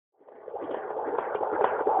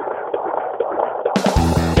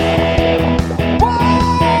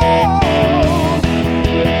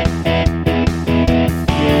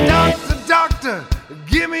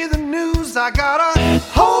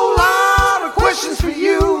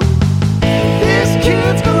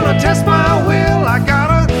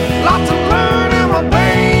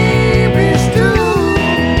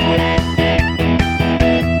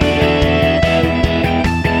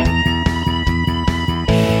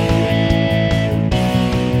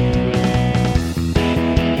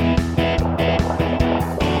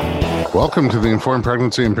Welcome to the Informed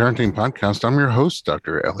Pregnancy and Parenting Podcast. I'm your host,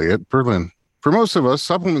 Dr. Elliot Berlin. For most of us,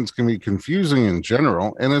 supplements can be confusing in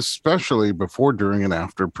general, and especially before, during, and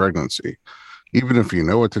after pregnancy. Even if you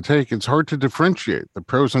know what to take, it's hard to differentiate the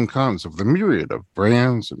pros and cons of the myriad of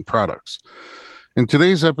brands and products. In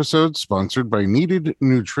today's episode, sponsored by Needed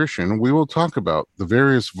Nutrition, we will talk about the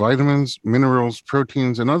various vitamins, minerals,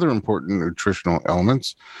 proteins, and other important nutritional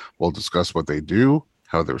elements. We'll discuss what they do,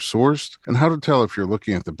 how they're sourced, and how to tell if you're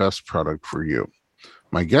looking at the best product for you.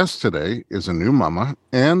 My guest today is a new mama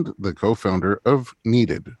and the co-founder of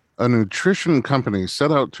Needed, a nutrition company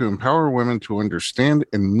set out to empower women to understand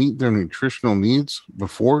and meet their nutritional needs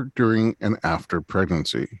before, during, and after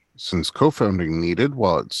pregnancy. Since co-founding Needed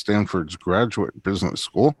while at Stanford's Graduate Business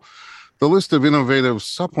School, the list of innovative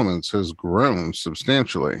supplements has grown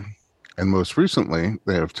substantially. And most recently,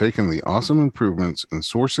 they have taken the awesome improvements in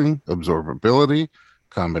sourcing, absorbability,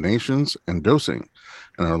 combinations, and dosing,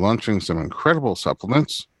 and are launching some incredible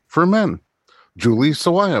supplements for men. Julie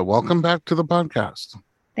Sawaya, welcome back to the podcast.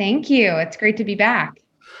 Thank you. It's great to be back.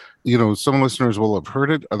 You know, some listeners will have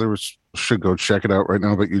heard it. Others should go check it out right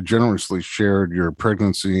now. But you generously shared your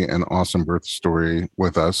pregnancy and awesome birth story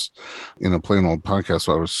with us in a plain old podcast.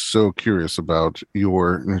 So I was so curious about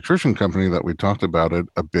your nutrition company that we talked about it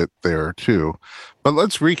a bit there too. But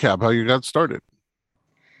let's recap how you got started.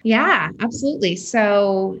 Yeah, absolutely.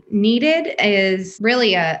 So Needed is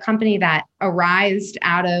really a company that arose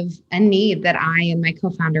out of a need that I and my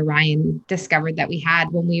co-founder Ryan discovered that we had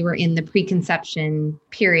when we were in the preconception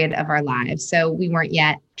period of our lives. So we weren't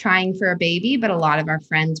yet trying for a baby, but a lot of our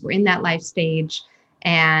friends were in that life stage.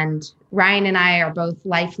 And Ryan and I are both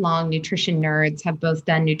lifelong nutrition nerds, have both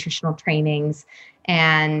done nutritional trainings.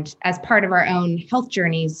 And as part of our own health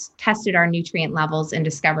journeys, tested our nutrient levels and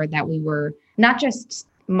discovered that we were not just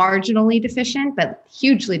marginally deficient, but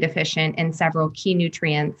hugely deficient in several key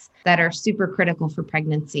nutrients that are super critical for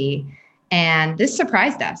pregnancy. And this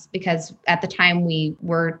surprised us because at the time we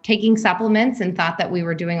were taking supplements and thought that we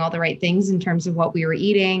were doing all the right things in terms of what we were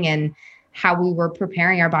eating and how we were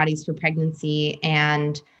preparing our bodies for pregnancy.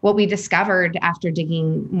 And what we discovered after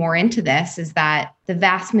digging more into this is that the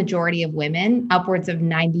vast majority of women, upwards of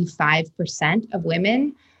 95% of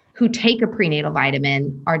women who take a prenatal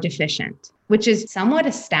vitamin are deficient, which is somewhat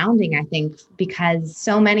astounding, I think, because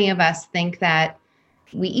so many of us think that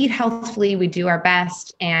we eat healthfully, we do our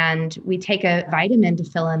best, and we take a vitamin to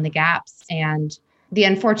fill in the gaps. And the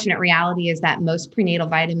unfortunate reality is that most prenatal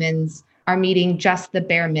vitamins are meeting just the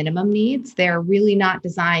bare minimum needs. They're really not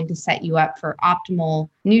designed to set you up for optimal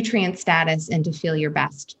nutrient status and to feel your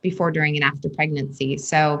best before, during, and after pregnancy.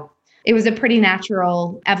 So it was a pretty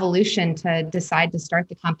natural evolution to decide to start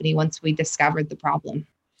the company once we discovered the problem.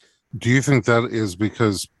 Do you think that is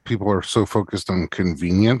because people are so focused on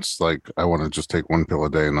convenience? Like, I want to just take one pill a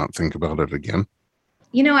day and not think about it again?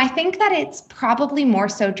 You know, I think that it's probably more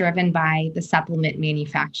so driven by the supplement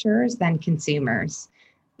manufacturers than consumers.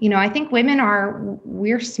 You know, I think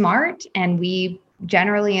we're smart, and we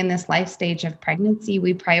generally in this life stage of pregnancy,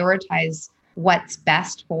 we prioritize what's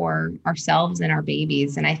best for ourselves and our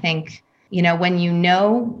babies. And I think, you know, when you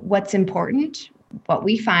know what's important, what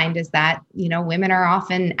we find is that, you know, women are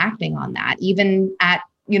often acting on that, even at,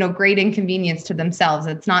 you know, great inconvenience to themselves.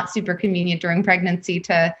 It's not super convenient during pregnancy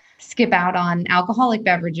to skip out on alcoholic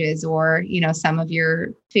beverages or, you know, some of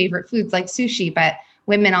your favorite foods like sushi, but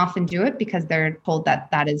women often do it because they're told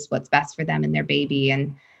that that is what's best for them and their baby.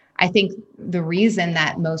 And I think the reason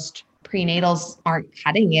that most prenatals aren't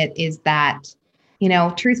cutting it is that, you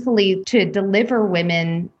know, truthfully, to deliver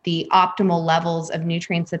women the optimal levels of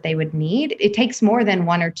nutrients that they would need, it takes more than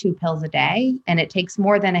 1 or 2 pills a day, and it takes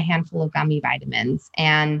more than a handful of gummy vitamins.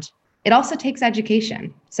 And it also takes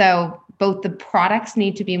education. So both the products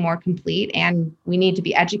need to be more complete, and we need to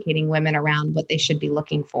be educating women around what they should be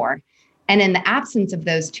looking for. And in the absence of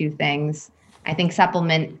those two things, I think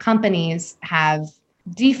supplement companies have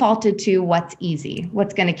defaulted to what's easy,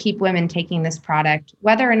 what's going to keep women taking this product,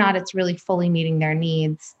 whether or not it's really fully meeting their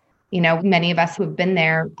needs. You know, many of us who have been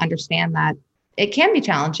there understand that it can be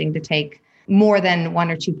challenging to take more than 1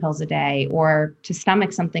 or 2 pills a day or to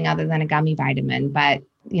stomach something other than a gummy vitamin. But,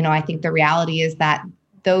 you know, I think the reality is that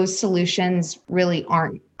those solutions really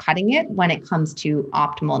aren't cutting it when it comes to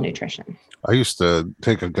optimal nutrition. I used to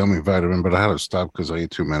take a gummy vitamin, but I had to stop because I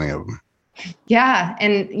ate too many of them. Yeah.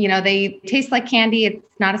 And, you know, they taste like candy. It's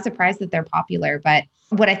not a surprise that they're popular. But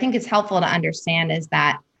what I think is helpful to understand is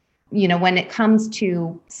that, you know, when it comes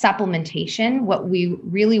to supplementation, what we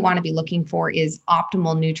really want to be looking for is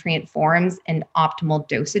optimal nutrient forms and optimal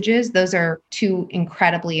dosages. Those are 2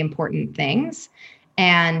 incredibly important things.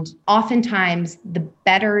 And oftentimes the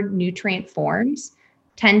better nutrient forms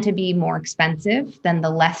tend to be more expensive than the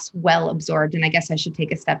less well absorbed. And I guess I should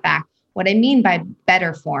take a step back. What I mean by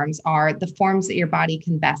better forms are the forms that your body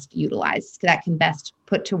can best utilize, that can best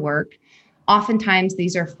put to work. Oftentimes,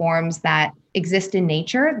 these are forms that exist in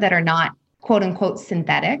nature that are not quote unquote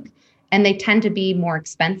synthetic, and they tend to be more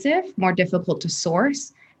expensive, more difficult to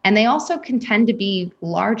source. And they also can tend to be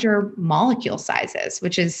larger molecule sizes,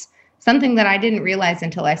 which is something that I didn't realize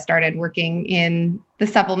until I started working in the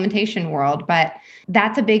supplementation world. But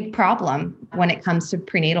that's a big problem when it comes to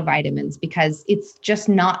prenatal vitamins, because it's just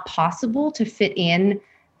not possible to fit in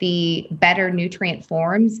the better nutrient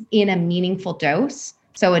forms in a meaningful dose.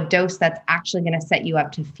 So a dose that's actually going to set you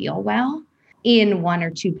up to feel well in 1 or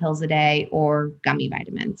 2 pills a day or gummy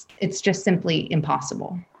vitamins. It's just simply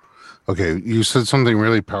impossible. Okay, you said something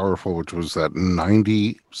really powerful, which was that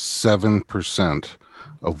 97%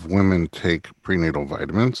 of women take prenatal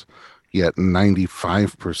vitamins, yet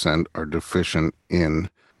 95% are deficient in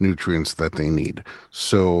nutrients that they need.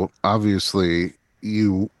 So obviously,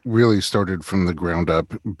 you really started from the ground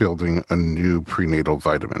up building a new prenatal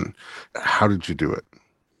vitamin. How did you do it?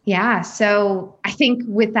 Yeah, so I think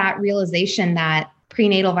with that realization that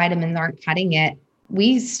prenatal vitamins aren't cutting it,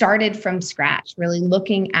 we started from scratch, really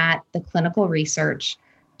looking at the clinical research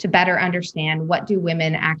to better understand, what do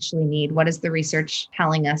women actually need? What is the research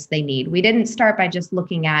telling us they need? We didn't start by just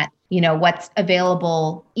looking at, what's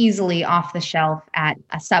available easily off the shelf at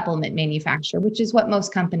a supplement manufacturer, which is what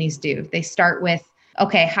most companies do. They start with,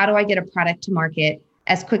 okay, how do I get a product to market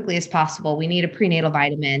as quickly as possible? We need a prenatal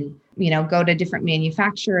vitamin. Go to different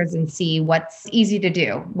manufacturers and see what's easy to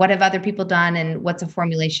do. What have other people done, and what's a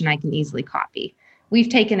formulation I can easily copy? We've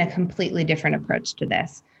taken a completely different approach to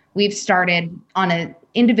this. We've started on an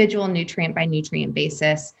individual nutrient by nutrient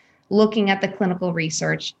basis, looking at the clinical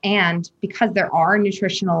research. And because there are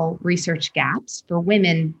nutritional research gaps for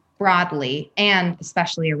women broadly, and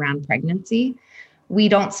especially around pregnancy, we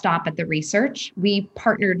don't stop at the research. We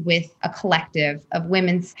partnered with a collective of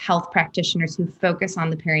women's health practitioners who focus on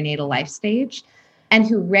the perinatal life stage and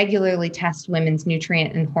who regularly test women's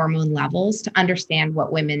nutrient and hormone levels to understand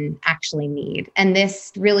what women actually need. And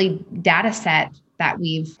this really data set that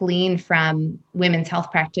we've gleaned from women's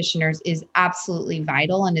health practitioners is absolutely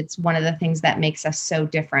vital. And it's one of the things that makes us so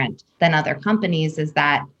different than other companies, is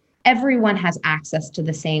that everyone has access to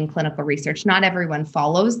the same clinical research. Not everyone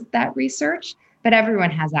follows that research, but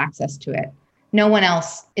everyone has access to it. No one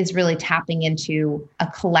else is really tapping into a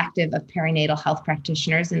collective of perinatal health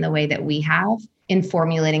practitioners in the way that we have in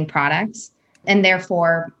formulating products. And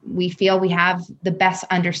therefore, we feel we have the best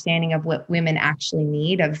understanding of what women actually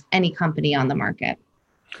need of any company on the market.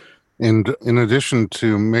 And in addition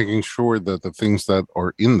to making sure that the things that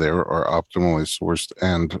are in there are optimally sourced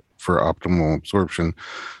and for optimal absorption,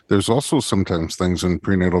 there's also sometimes things in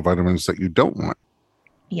prenatal vitamins that you don't want.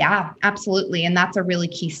 Yeah, absolutely. And that's a really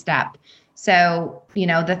key step. So,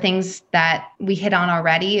 the things that we hit on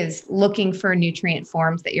already is looking for nutrient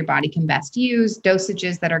forms that your body can best use,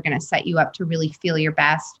 dosages that are going to set you up to really feel your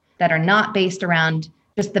best, that are not based around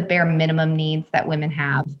just the bare minimum needs that women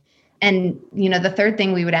have. And, the third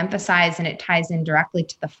thing we would emphasize, and it ties in directly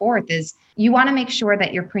to the fourth, is you want to make sure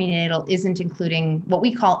that your prenatal isn't including what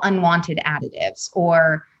we call unwanted additives,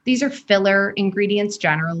 or these are filler ingredients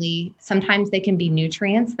generally. Sometimes they can be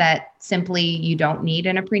nutrients that simply you don't need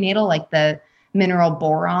in a prenatal, like the mineral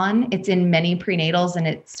boron. It's in many prenatals, and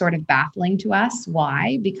it's sort of baffling to us.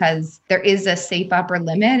 Why? Because there is a safe upper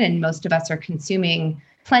limit, and most of us are consuming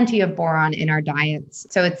plenty of boron in our diets.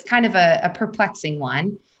 So it's kind of a perplexing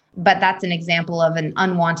one. But that's an example of an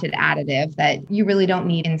unwanted additive that you really don't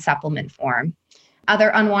need in supplement form. Other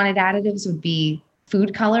unwanted additives would be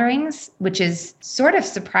food colorings, which is sort of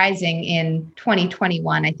surprising in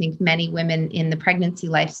 2021. I think many women in the pregnancy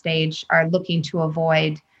life stage are looking to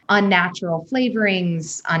avoid unnatural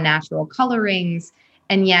flavorings, unnatural colorings,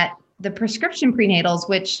 and yet the prescription prenatals,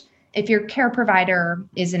 which if your care provider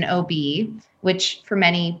is an OB, which for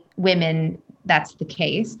many women, that's the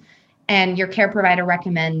case, and your care provider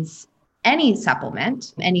recommends any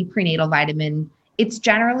supplement, any prenatal vitamin, it's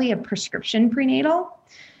generally a prescription prenatal.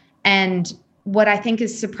 And what I think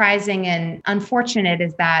is surprising and unfortunate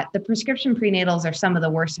is that the prescription prenatals are some of the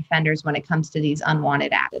worst offenders when it comes to these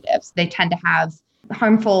unwanted additives. They tend to have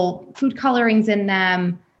harmful food colorings in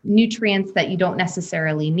them, nutrients that you don't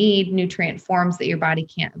necessarily need, nutrient forms that your body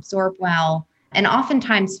can't absorb well, and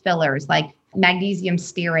oftentimes fillers like magnesium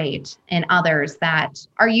stearate and others that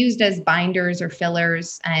are used as binders or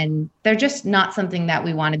fillers. And they're just not something that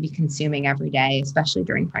we want to be consuming every day, especially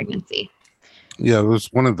during pregnancy. Yeah, it was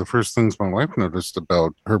one of the first things my wife noticed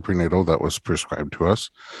about her prenatal that was prescribed to us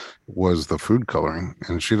was the food coloring.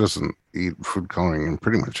 And she doesn't eat food coloring in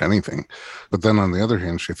pretty much anything. But then on the other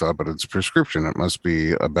hand, she thought, but it's prescription. It must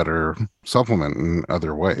be a better supplement in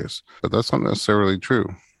other ways. But that's not necessarily true.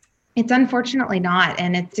 It's unfortunately not.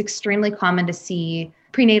 And it's extremely common to see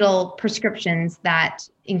prenatal prescriptions that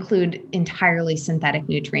include entirely synthetic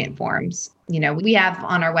nutrient forms. We have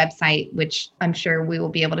on our website, which I'm sure we will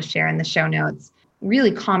be able to share in the show notes,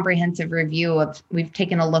 really comprehensive review of, we've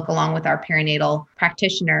taken a look along with our perinatal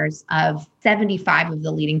practitioners of 75 of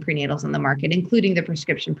the leading prenatals on the market, including the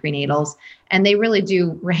prescription prenatals. And they really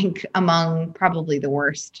do rank among probably the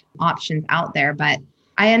worst options out there. But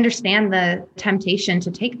I understand the temptation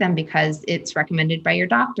to take them because it's recommended by your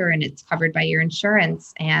doctor and it's covered by your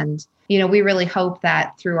insurance. And, we really hope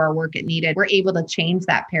that through our work at Needed, we're able to change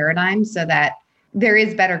that paradigm so that there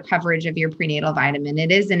is better coverage of your prenatal vitamin.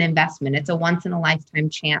 It is an investment. It's a once in a lifetime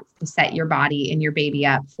chance to set your body and your baby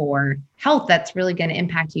up for health that's really going to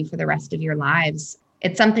impact you for the rest of your lives.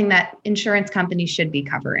 It's something that insurance companies should be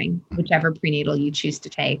covering, whichever prenatal you choose to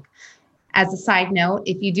take. As a side note,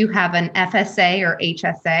 if you do have an FSA or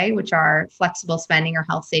HSA, which are flexible spending or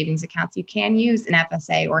health savings accounts, you can use an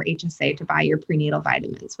FSA or HSA to buy your prenatal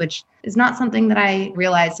vitamins, which is not something that I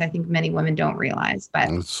realized. I think many women don't realize, but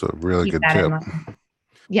It's a really keep good that in tip. mind.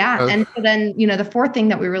 Yeah. And so then, the fourth thing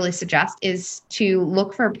that we really suggest is to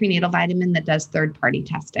look for a prenatal vitamin that does third-party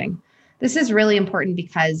testing. This is really important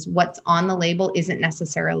because what's on the label isn't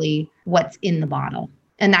necessarily what's in the bottle.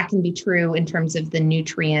 And that can be true in terms of the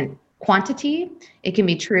nutrient quantity. It can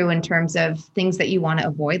be true in terms of things that you want to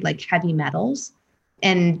avoid, like heavy metals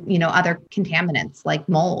and, other contaminants like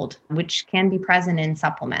mold, which can be present in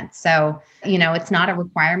supplements. So, it's not a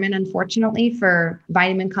requirement, unfortunately, for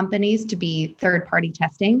vitamin companies to be third-party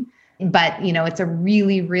testing. But, it's a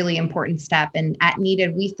really, really important step. And at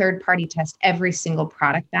Needed, we third-party test every single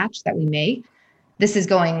product batch that we make. This is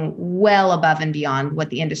going well above and beyond what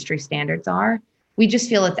the industry standards are. We just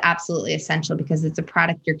feel it's absolutely essential because it's a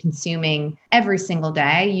product you're consuming every single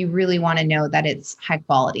day. You really want to know that it's high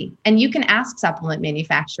quality. And you can ask supplement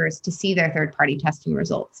manufacturers to see their third-party testing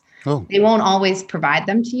results. Oh. They won't always provide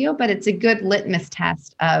them to you, but it's a good litmus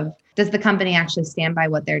test of, does the company actually stand by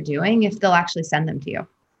what they're doing, if they'll actually send them to you.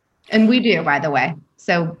 And we do, by the way.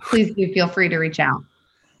 So please do feel free to reach out.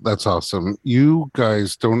 That's awesome. You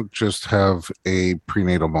guys don't just have a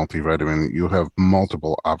prenatal multivitamin, you have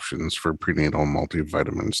multiple options for prenatal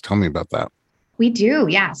multivitamins. Tell me about that. We do,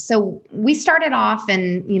 yeah. So we started off,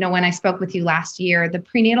 and when I spoke with you last year, the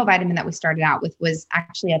prenatal vitamin that we started out with was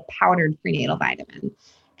actually a powdered prenatal vitamin.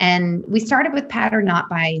 And we started with powder not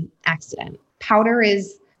by accident. Powder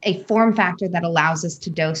is a form factor that allows us to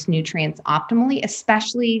dose nutrients optimally,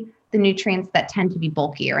 especially the nutrients that tend to be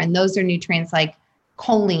bulkier. And those are nutrients like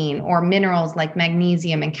choline or minerals like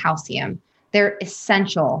magnesium and calcium. They're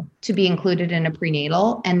essential to be included in a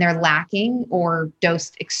prenatal, and they're lacking or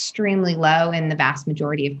dosed extremely low in the vast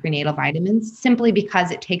majority of prenatal vitamins simply because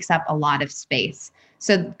it takes up a lot of space.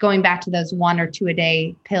 So going back to those 1 or 2 a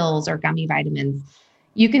day pills or gummy vitamins,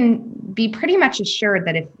 you can be pretty much assured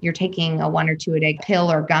that if you're taking a 1 or 2 a day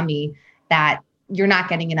pill or gummy, that you're not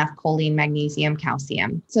getting enough choline, magnesium,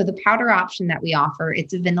 calcium. So the powder option that we offer,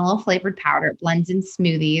 it's a vanilla flavored powder. It blends in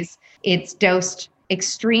smoothies. It's dosed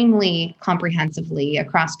extremely comprehensively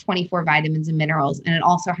across 24 vitamins and minerals. And it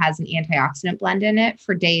also has an antioxidant blend in it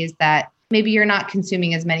for days that maybe you're not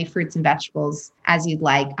consuming as many fruits and vegetables as you'd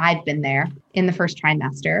like. I've been there in the first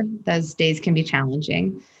trimester. Those days can be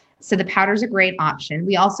challenging. So the powder is a great option.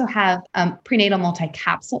 We also have a prenatal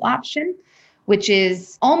multi-capsule option, which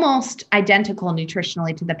is almost identical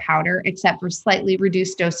nutritionally to the powder, except for slightly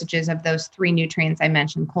reduced dosages of those 3 nutrients I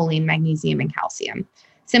mentioned, choline, magnesium, and calcium,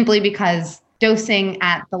 simply because dosing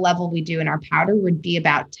at the level we do in our powder would be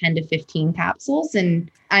about 10 to 15 capsules.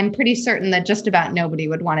 And I'm pretty certain that just about nobody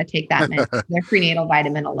would want to take that many for their prenatal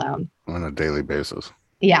vitamin alone. On a daily basis.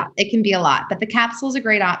 Yeah, it can be a lot, but the capsule is a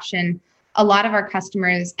great option. A lot of our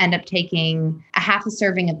customers end up taking a half a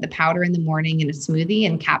serving of the powder in the morning in a smoothie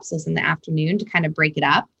and capsules in the afternoon to kind of break it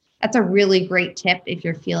up. That's a really great tip if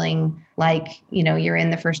you're feeling like, you're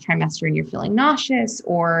in the first trimester and you're feeling nauseous,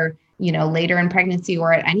 or, later in pregnancy,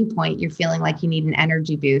 or at any point you're feeling like you need an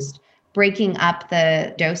energy boost. Breaking up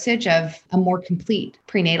the dosage of a more complete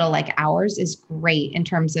prenatal like ours is great in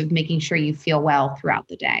terms of making sure you feel well throughout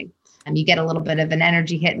the day. And you get a little bit of an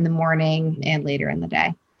energy hit in the morning and later in the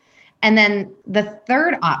day. And then the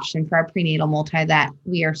third option for our prenatal multi that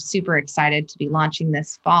we are super excited to be launching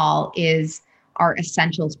this fall is our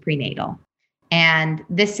Essentials Prenatal. And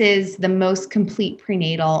this is the most complete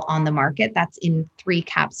prenatal on the market that's in 3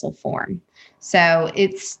 capsule form. So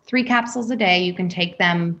it's 3 capsules a day. You can take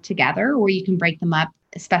them together or you can break them up,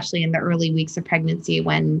 especially in the early weeks of pregnancy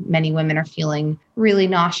when many women are feeling really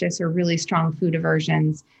nauseous or really strong food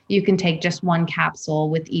aversions. You can take just 1 capsule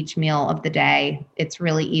with each meal of the day. It's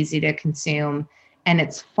really easy to consume, and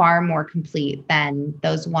it's far more complete than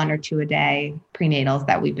those 1 or 2 a day prenatals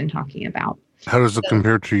that we've been talking about. How does it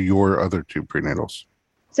compare to your other 2 prenatals?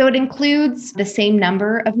 So it includes the same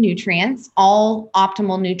number of nutrients, all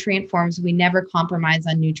optimal nutrient forms. We never compromise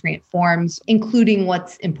on nutrient forms, including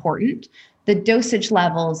what's important. The dosage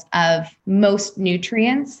levels of most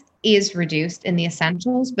nutrients is reduced in the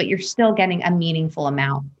essentials, but you're still getting a meaningful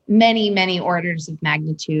amount, many orders of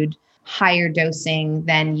magnitude higher dosing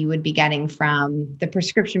than you would be getting from the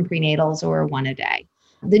prescription prenatals or 1 a day.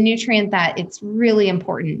 The nutrient that it's really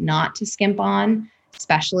important not to skimp on,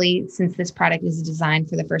 especially since this product is designed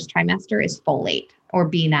for the first trimester, is folate or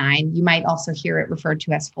B9. You might also hear it referred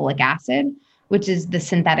to as folic acid, which is the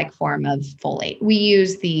synthetic form of folate. We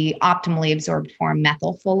use the optimally absorbed form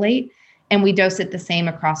methylfolate, and we dose it the same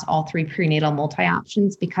across all 3 prenatal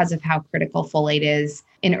multi-options because of how critical folate is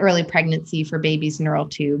in early pregnancy for baby's neural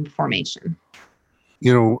tube formation.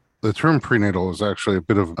 You know, the term prenatal is actually a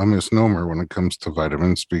bit of a misnomer when it comes to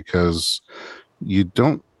vitamins because you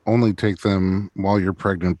don't only take them while you're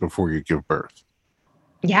pregnant before you give birth.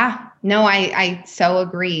 Yeah, no, I so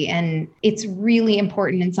agree. And it's really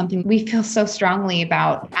important, and something we feel so strongly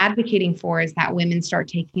about advocating for is that women start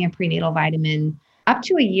taking a prenatal vitamin up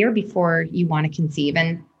to a year before you want to conceive.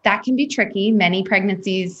 And that can be tricky. Many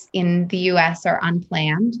pregnancies in the US are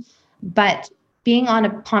unplanned, but being on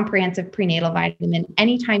a comprehensive prenatal vitamin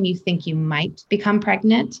anytime you think you might become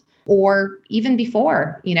pregnant, or even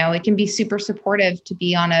before, it can be super supportive to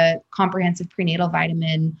be on a comprehensive prenatal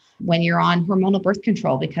vitamin when you're on hormonal birth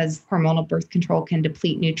control, because hormonal birth control can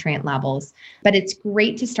deplete nutrient levels. But it's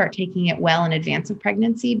great to start taking it well in advance of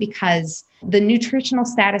pregnancy, because the nutritional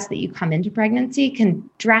status that you come into pregnancy can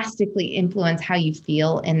drastically influence how you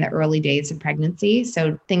feel in the early days of pregnancy.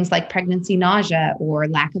 So things like pregnancy nausea or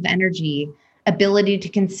lack of energy, ability to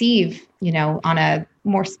conceive, on a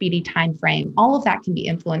more speedy time frame, all of that can be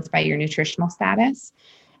influenced by your nutritional status.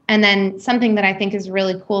 And then something that I think is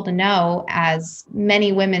really cool to know, as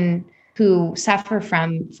many women who suffer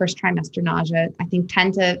from first trimester nausea, I think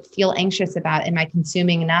tend to feel anxious about, am I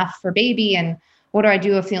consuming enough for baby? And what do I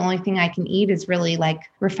do if the only thing I can eat is really like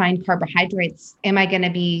refined carbohydrates? Am I going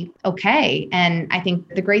to be okay? And I think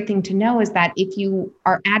the great thing to know is that if you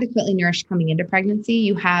are adequately nourished coming into pregnancy,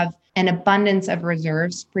 you have an abundance of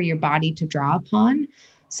reserves for your body to draw upon,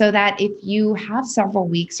 so that if you have several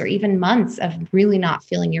weeks or even months of really not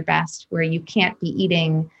feeling your best, where you can't be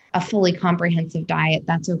eating a fully comprehensive diet,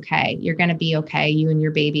 that's okay. You're going to be okay. You and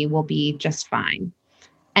your baby will be just fine.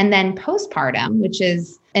 And then postpartum, which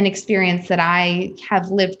is an experience that I have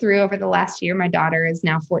lived through over the last year. My daughter is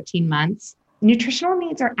now 14 months. Nutritional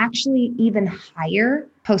needs are actually even higher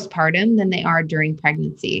postpartum than they are during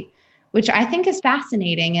pregnancy, which I think is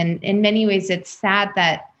fascinating. And in many ways, it's sad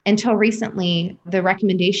that until recently, the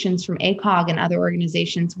recommendations from ACOG and other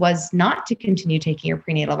organizations was not to continue taking your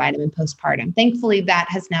prenatal vitamin postpartum. Thankfully, that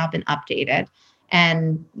has now been updated.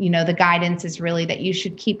 And, the guidance is really that you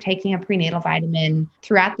should keep taking a prenatal vitamin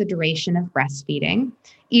throughout the duration of breastfeeding.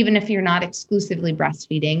 Even if you're not exclusively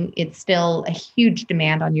breastfeeding, it's still a huge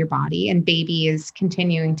demand on your body, and baby is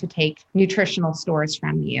continuing to take nutritional stores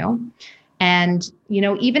from you. And,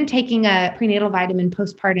 even taking a prenatal vitamin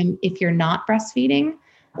postpartum, if you're not breastfeeding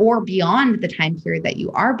or beyond the time period that you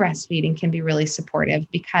are breastfeeding, can be really supportive,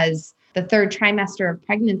 because the 3rd trimester of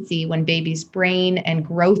pregnancy, when baby's brain and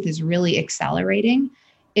growth is really accelerating,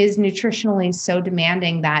 is nutritionally so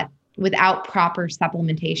demanding that without proper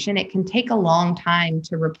supplementation, it can take a long time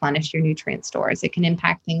to replenish your nutrient stores. It can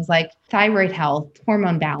impact things like thyroid health,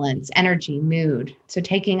 hormone balance, energy, mood. So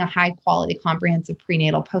taking a high quality comprehensive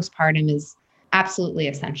prenatal postpartum is absolutely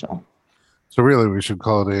essential. So really, we should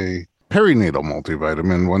call it a perinatal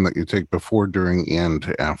multivitamin, one that you take before, during,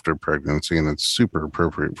 and after pregnancy, and it's super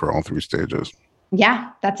appropriate for all 3 stages. Yeah,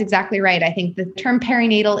 that's exactly right. I think the term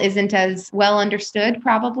perinatal isn't as well understood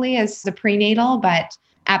probably as the prenatal, but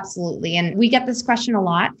absolutely. And we get this question a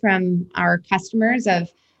lot from our customers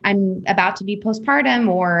of, I'm about to be postpartum,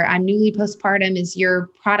 or I'm newly postpartum. Is your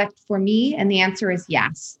product for me? And the answer is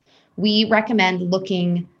yes. We recommend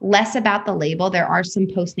looking less about the label. There are some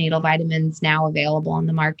postnatal vitamins now available on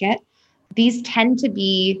the market. These tend to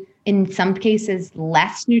be, in some cases,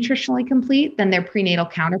 less nutritionally complete than their prenatal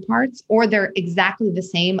counterparts, or they're exactly the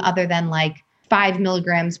same other than like 5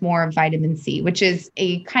 milligrams more of vitamin C, which is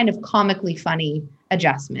a kind of comically funny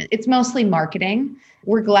adjustment. It's mostly marketing.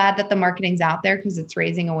 We're glad that the marketing's out there because it's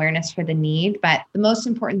raising awareness for the need. But the most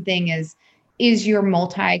important thing is your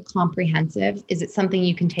multi-comprehensive? Is it something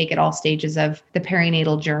you can take at all stages of the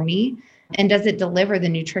perinatal journey? And does it deliver the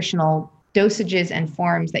nutritional dosages and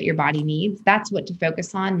forms that your body needs? That's what to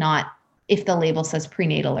focus on, not if the label says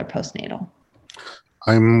prenatal or postnatal.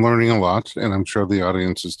 I'm learning a lot, and I'm sure the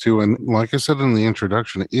audience is too. And like I said in the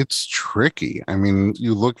introduction, it's tricky. I mean,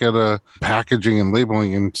 you look at a packaging and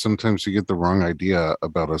labeling, and sometimes you get the wrong idea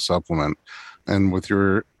about a supplement. And with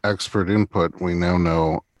your expert input, we now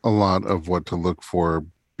know a lot of what to look for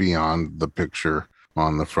beyond the picture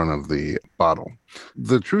on the front of the bottle.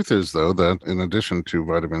 The truth is, though, that in addition to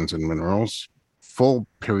vitamins and minerals, full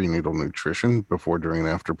perinatal nutrition before, during, and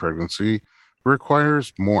after pregnancy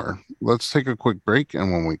requires more. Let's take a quick break,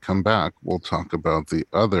 and when we come back, we'll talk about the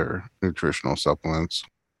other nutritional supplements.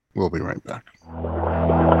 We'll be right back.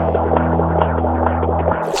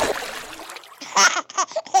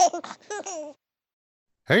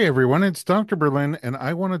 Hey everyone, it's Dr. Berlin, and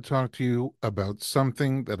I want to talk to you about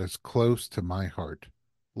something that is close to my heart.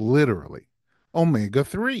 Literally,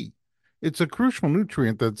 omega-3. It's a crucial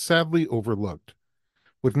nutrient that's sadly overlooked.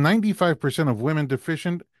 With 95% of women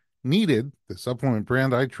deficient, Needed, the supplement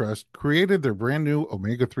brand I trust, created their brand new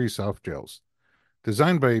omega-3 soft gels.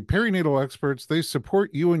 Designed by perinatal experts, they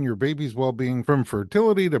support you and your baby's well-being from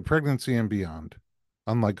fertility to pregnancy and beyond.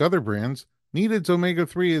 Unlike other brands, Needed's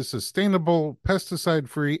omega-3 is sustainable,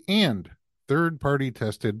 pesticide-free, and third-party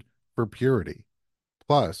tested for purity.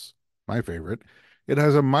 Plus, my favorite, it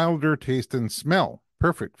has a milder taste and smell,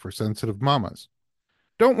 perfect for sensitive mamas.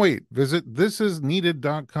 Don't wait. Visit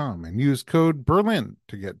thisisneeded.com and use code BERLIN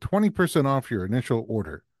to get 20% off your initial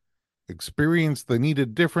order. Experience the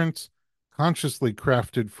needed difference, consciously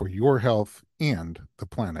crafted for your health and the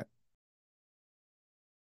planet.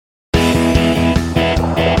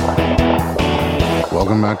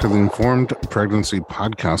 Welcome back to the Informed Pregnancy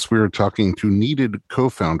Podcast. We are talking to Needed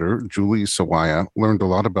co-founder Julie Sawaya. Learned a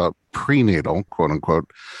lot about prenatal, quote unquote,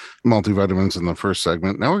 multivitamins in the first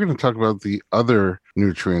segment. Now we're going to talk about the other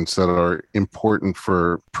nutrients that are important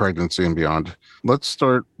for pregnancy and beyond. Let's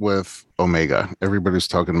start with omega. Everybody's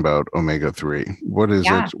talking about omega-3. What is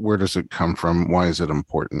it? Where does it come from? Why is it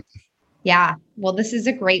important? Yeah, well, this is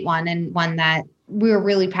a great one, and one that we're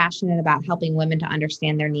really passionate about helping women to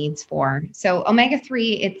understand their needs for. So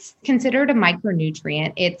omega-3, it's considered a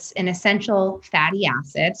micronutrient. It's an essential fatty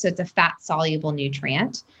acid. So it's a fat-soluble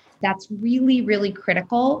nutrient that's really, really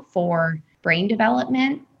critical for brain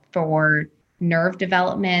development, for nerve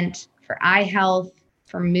development, for eye health,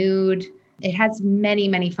 for mood. It has many,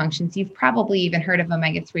 many functions. You've probably even heard of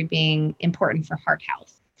omega-3 being important for heart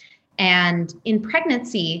health. And in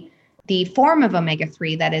pregnancy, the form of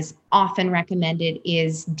omega-3 that is often recommended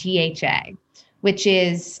is DHA, which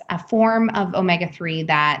is a form of omega-3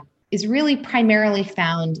 that is really primarily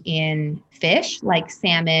found in fish like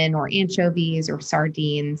salmon or anchovies or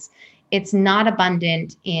sardines. It's not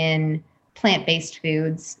abundant in plant-based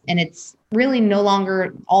foods, and it's really no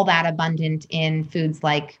longer all that abundant in foods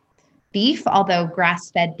like beef, although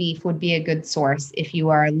grass-fed beef would be a good source if you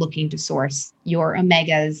are looking to source your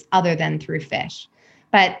omegas other than through fish.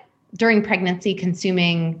 But during pregnancy,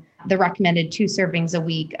 consuming the recommended 2 servings a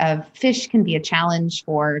week of fish can be a challenge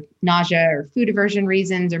for nausea or food aversion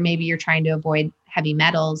reasons, or maybe you're trying to avoid heavy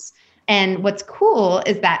metals. And what's cool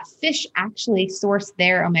is that fish actually source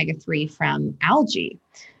their omega-3 from algae,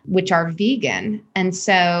 which are vegan. And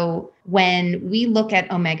so when we look at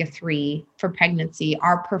omega-3 for pregnancy,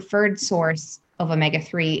 our preferred source of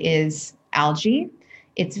omega-3 is algae.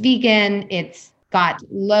 It's vegan. It's got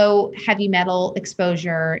low heavy metal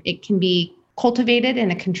exposure. It can be cultivated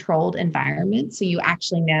in a controlled environment. So you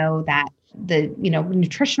actually know that the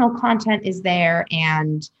nutritional content is there,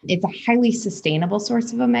 and it's a highly sustainable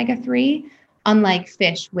source of omega-3, unlike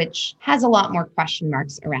fish, which has a lot more question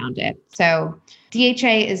marks around it. So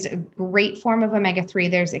DHA is a great form of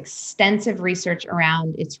omega-3. There's extensive research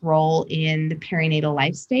around its role in the perinatal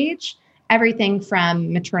life stage, everything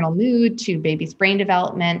from maternal mood to baby's brain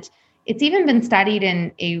development. It's even been studied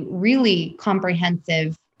in a really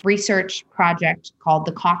comprehensive research project called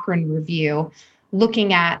the Cochrane Review,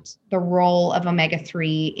 looking at the role of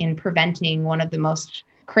omega-3 in preventing one of the most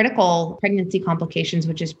critical pregnancy complications,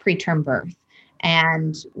 which is preterm birth.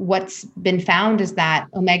 And what's been found is that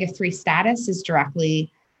omega-3 status is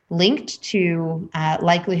directly linked to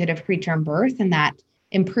likelihood of preterm birth, and that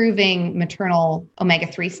improving maternal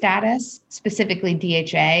omega-3 status, specifically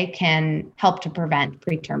DHA, can help to prevent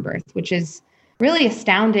preterm birth, which is really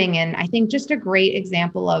astounding. And I think just a great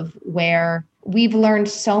example of where we've learned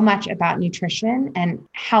so much about nutrition and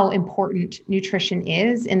how important nutrition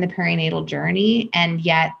is in the perinatal journey. And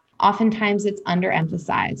yet oftentimes it's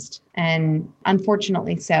underemphasized, and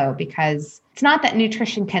unfortunately so, because it's not that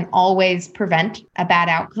nutrition can always prevent a bad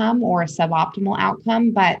outcome or a suboptimal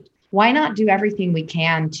outcome, but why not do everything we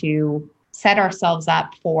can to set ourselves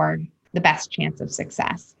up for the best chance of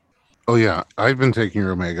success? Oh, yeah. I've been taking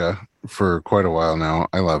Omega for quite a while now.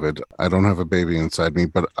 I love it. I don't have a baby inside me,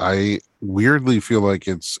 but I weirdly feel like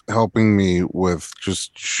it's helping me with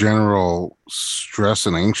just general stress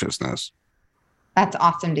and anxiousness. That's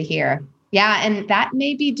awesome to hear. Yeah, and that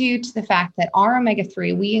may be due to the fact that our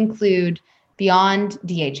omega-3, we include beyond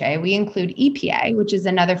DHA, we include EPA, which is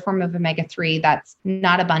another form of omega-3 that's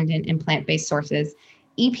not abundant in plant-based sources.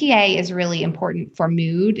 EPA is really important for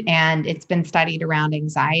mood, and it's been studied around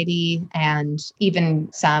anxiety and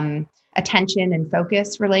even some attention and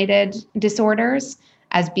focus related disorders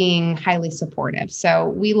as being highly supportive. So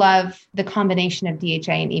we love the combination of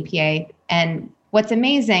DHA and EPA. And what's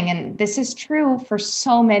amazing, and this is true for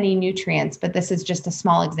so many nutrients, but this is just a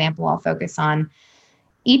small example I'll focus on.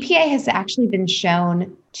 EPA has actually been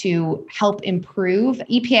shown to help improve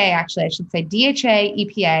EPA, actually, I should say DHA,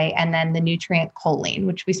 EPA, and then the nutrient choline,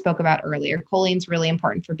 which we spoke about earlier. Choline is really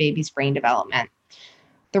important for babies' brain development.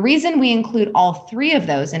 The reason we include all three of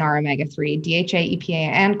those in our omega-3, DHA,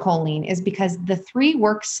 EPA, and choline, is because the three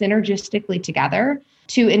work synergistically together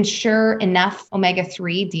to ensure enough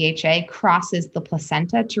omega-3 DHA crosses the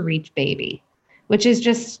placenta to reach baby, which is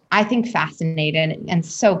just, I think, fascinating and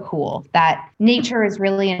so cool that nature is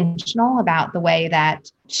really intentional about the way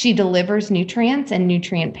that she delivers nutrients and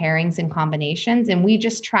nutrient pairings and combinations. And we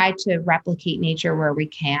just try to replicate nature where we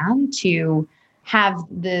can to have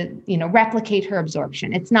replicate her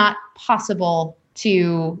absorption. It's not possible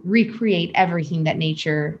to recreate everything that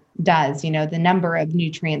nature does, the number of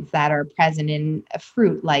nutrients that are present in a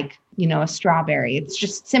fruit like, a strawberry. It's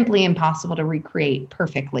just simply impossible to recreate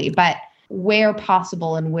perfectly. But where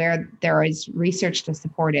possible and where there is research to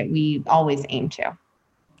support it, we always aim to.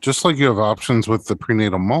 Just like you have options with the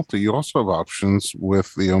prenatal multi, you also have options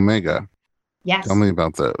with the Omega. Yes. Tell me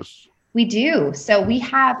about those. We do. So we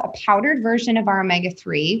have a powdered version of our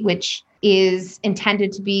omega-3, which is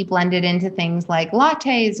intended to be blended into things like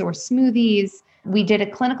lattes or smoothies. We did a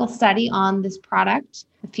clinical study on this product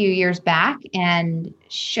a few years back and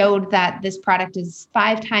showed that this product is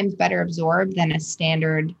 5 times better absorbed than a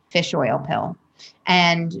standard fish oil pill.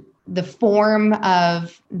 And the form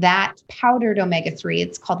of that powdered omega-3,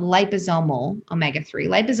 it's called liposomal omega-3.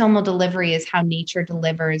 Liposomal delivery is how nature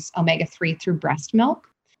delivers omega-3 through breast milk.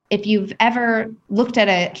 If you've ever looked at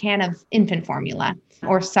a can of infant formula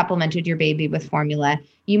or supplemented your baby with formula,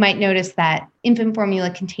 you might notice that infant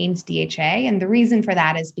formula contains DHA. And the reason for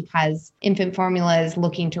that is because infant formula is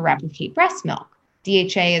looking to replicate breast milk.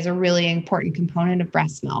 DHA is a really important component of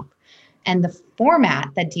breast milk. And the format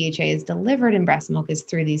that DHA is delivered in breast milk is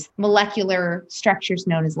through these molecular structures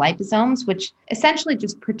known as liposomes, which essentially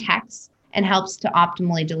just protects and helps to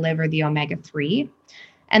optimally deliver the omega-3.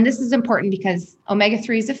 And this is important because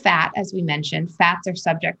omega-3 is a fat, as we mentioned. Fats are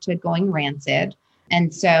subject to going rancid.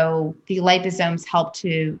 And so the liposomes help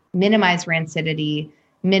to minimize rancidity,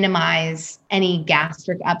 minimize any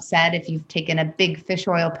gastric upset. If you've taken a big fish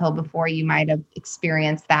oil pill before, you might have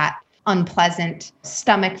experienced that unpleasant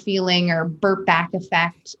stomach feeling or burp back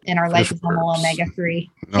effect in our fish liposomal burps. Omega-3.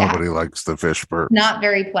 Nobody likes the fish burp. Not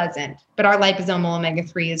very pleasant, but our liposomal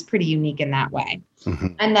omega-3 is pretty unique in that way. Mm-hmm.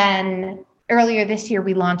 And then earlier this year,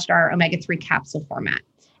 we launched our omega-3 capsule format.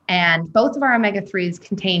 And both of our omega-3s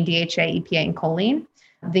contain DHA, EPA, and choline.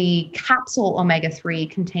 The capsule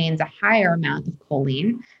omega-3 contains a higher amount of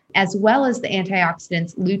choline, as well as the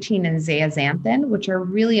antioxidants lutein and zeaxanthin, which are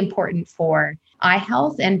really important for eye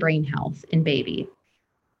health and brain health in baby.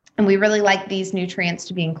 And we really like these nutrients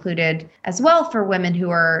to be included as well for women who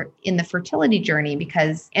are in the fertility journey,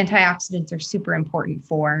 because antioxidants are super important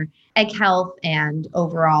for egg health and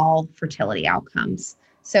overall fertility outcomes.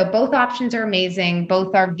 So both options are amazing.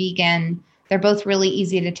 Both are vegan. They're both really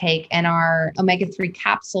easy to take. And our omega-3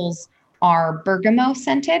 capsules are bergamot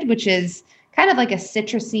scented, which is kind of like a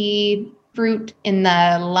citrusy fruit in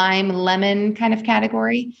the lime lemon kind of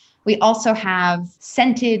category. We also have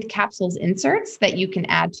scented capsules inserts that you can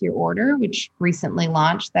add to your order, which recently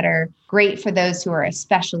launched, that are great for those who are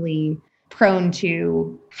especially prone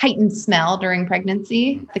to heightened smell during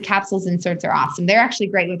pregnancy. The capsules inserts are awesome. They're actually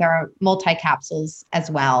great with our multi-capsules as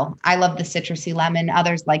well. I love the citrusy lemon.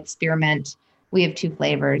 Others like spearmint. We have 2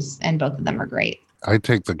 flavors and both of them are great. I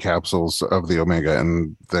take the capsules of the omega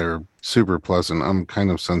and they're super pleasant. I'm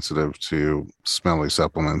kind of sensitive to smelly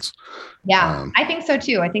supplements. Yeah, I think so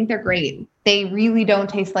too. I think they're great. They really don't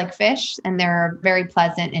taste like fish and they're very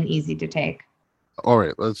pleasant and easy to take. All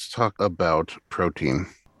right, let's talk about protein.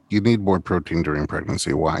 You need more protein during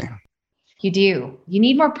pregnancy. Why? You do. You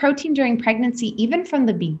need more protein during pregnancy, even from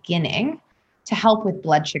the beginning, to help with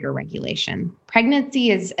blood sugar regulation.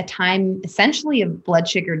 Pregnancy is a time essentially of blood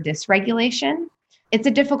sugar dysregulation. It's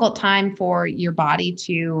a difficult time for your body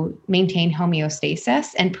to maintain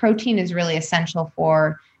homeostasis, and protein is really essential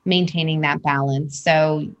for maintaining that balance.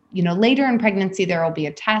 So, later in pregnancy, there will be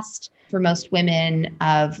a test for most women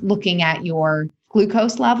of looking at your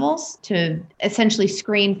glucose levels to essentially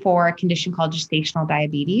screen for a condition called gestational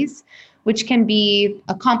diabetes, which can be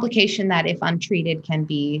a complication that, if untreated, can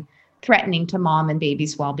be threatening to mom and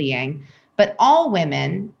baby's well-being. But all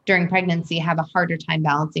women during pregnancy have a harder time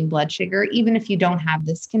balancing blood sugar, even if you don't have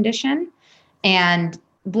this condition. And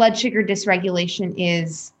blood sugar dysregulation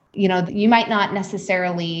is, you might not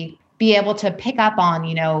necessarily be able to pick up on,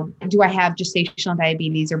 do I have gestational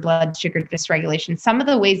diabetes or blood sugar dysregulation? Some of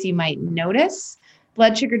the ways you might notice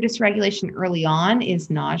blood sugar dysregulation early on is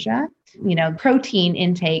nausea. Protein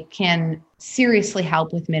intake can seriously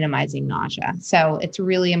help with minimizing nausea. So it's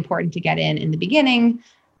really important to get in the beginning,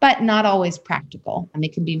 but not always practical.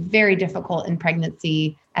 It can be very difficult in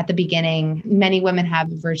pregnancy at the beginning. Many women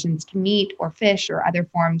have aversions to meat or fish or other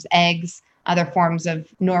forms, eggs, other forms of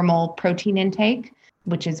normal protein intake,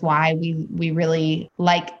 which is why we really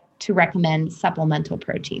like to recommend supplemental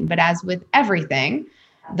protein. But as with everything,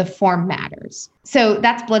 the form matters. So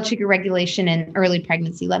that's blood sugar regulation in early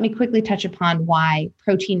pregnancy. Let me quickly touch upon why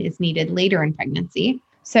protein is needed later in pregnancy.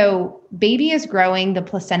 So baby is growing, the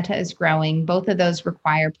placenta is growing. Both of those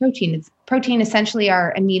require protein. Protein essentially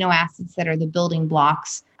are amino acids that are the building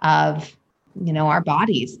blocks of, our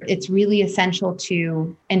bodies. It's really essential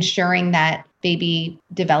to ensuring that baby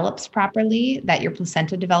develops properly, that your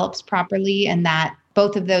placenta develops properly, and that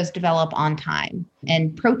both of those develop on time.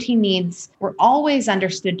 And protein needs were always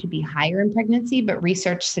understood to be higher in pregnancy, but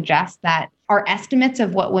research suggests that our estimates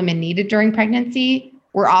of what women needed during pregnancy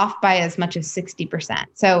were off by as much as 60%.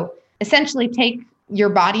 So essentially take your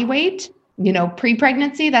body weight,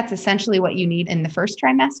 pre-pregnancy, that's essentially what you need in the first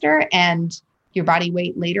trimester, and your body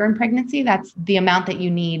weight later in pregnancy, that's the amount that you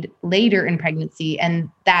need later in pregnancy, and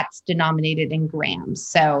that's denominated in grams.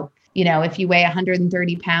 So, if you weigh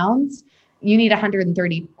 130 pounds, you need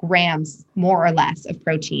 130 grams more or less of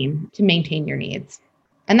protein to maintain your needs.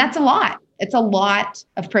 And that's a lot. It's a lot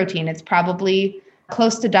of protein. It's probably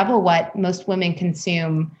close to double what most women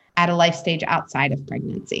consume at a life stage outside of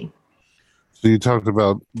pregnancy. So you talked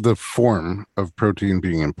about the form of protein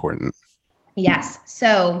being important. Yes.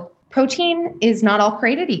 So protein is not all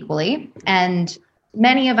created equally. And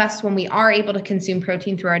many of us, when we are able to consume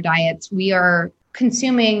protein through our diets, we are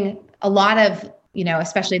consuming a lot of,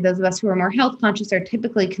 especially those of us who are more health conscious, are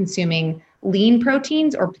typically consuming lean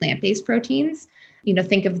proteins or plant-based proteins.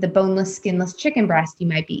 Think of the boneless, skinless chicken breast you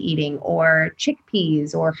might be eating, or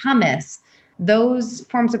chickpeas or hummus. Those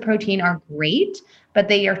forms of protein are great, but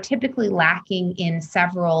they are typically lacking in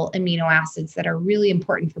several amino acids that are really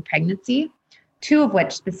important for pregnancy, two of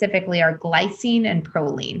which specifically are glycine and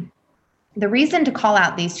proline. The reason to call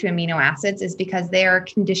out these two amino acids is because they are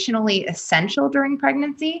conditionally essential during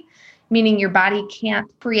pregnancy, meaning your body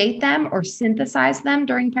can't create them or synthesize them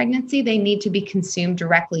during pregnancy. They need to be consumed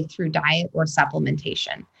directly through diet or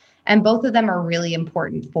supplementation. And both of them are really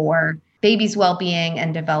important for baby's well-being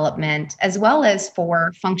and development, as well as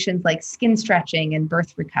for functions like skin stretching and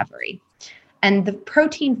birth recovery. And the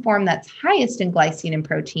protein form that's highest in glycine and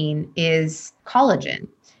protein is collagen.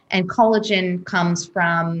 And collagen comes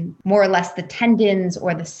from more or less the tendons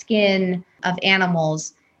or the skin of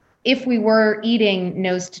animals. If we were eating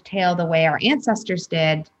nose to tail the way our ancestors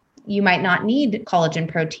did, you might not need collagen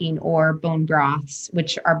protein or bone broths,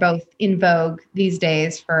 which are both in vogue these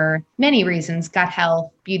days for many reasons, gut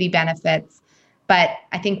health, beauty benefits. But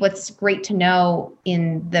I think what's great to know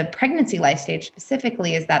in the pregnancy life stage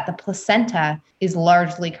specifically is that the placenta is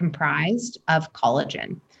largely comprised of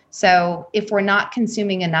collagen. So if we're not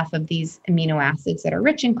consuming enough of these amino acids that are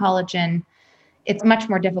rich in collagen, it's much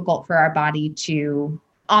more difficult for our body to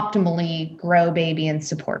optimally grow baby and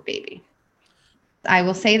support baby. I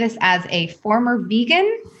will say this as a former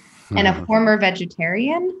vegan and a former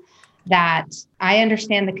vegetarian, that I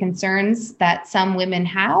understand the concerns that some women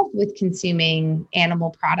have with consuming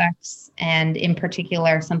animal products, and in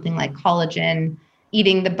particular, something like collagen.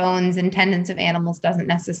 Eating the bones and tendons of animals doesn't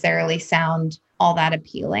necessarily sound all that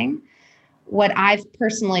appealing. what I've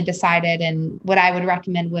personally decided and what I would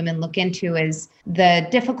recommend women look into is the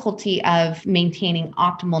difficulty of maintaining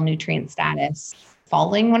optimal nutrient status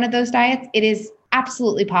following one of those diets. It is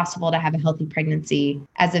absolutely possible to have a healthy pregnancy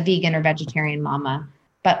as a vegan or vegetarian mama.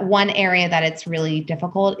 But one area that it's really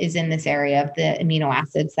difficult is in this area of the amino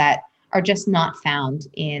acids that are just not found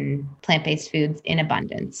in plant-based foods in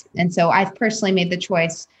abundance. And so I've personally made the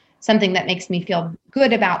choice. Something that makes me feel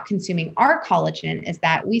good about consuming our collagen is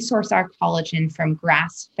that we source our collagen from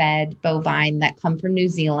grass-fed bovine that come from New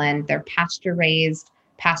Zealand. They're pasture-raised,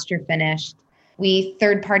 pasture-finished. We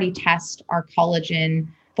third-party test our collagen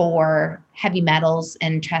for heavy metals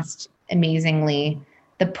and test amazingly.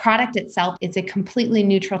 The product itself is a completely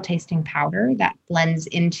neutral tasting powder that blends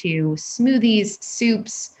into smoothies,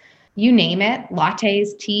 soups, you name it,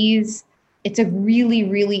 lattes, teas. It's a really,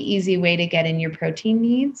 really easy way to get in your protein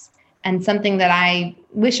needs. And something that I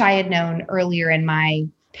wish I had known earlier in my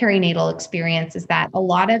perinatal experience is that a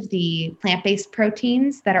lot of the plant-based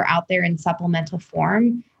proteins that are out there in supplemental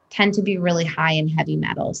form tend to be really high in heavy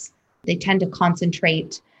metals. They tend to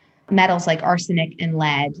concentrate metals like arsenic and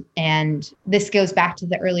lead. And this goes back to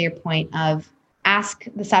the earlier point of ask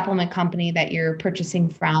the supplement company that you're purchasing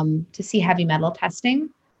from to see heavy metal testing.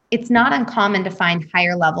 It's not uncommon to find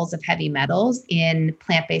higher levels of heavy metals in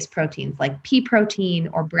plant-based proteins like pea protein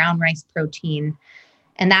or brown rice protein.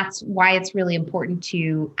 And that's why it's really important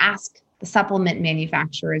to ask the supplement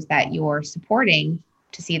manufacturers that you're supporting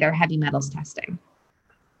to see their heavy metals testing.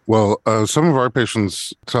 Well, some of our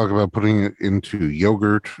patients talk about putting it into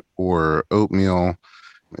yogurt or oatmeal,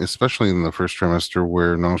 especially in the first trimester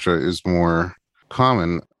where nausea is more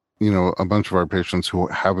common. A bunch of our patients who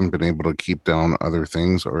haven't been able to keep down other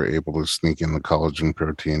things are able to sneak in the collagen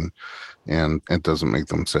protein, and it doesn't make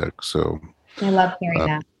them sick. So I love hearing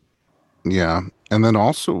that. Yeah. And then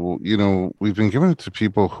also, we've been giving it to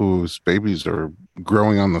people whose babies are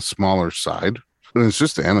growing on the smaller side. And it's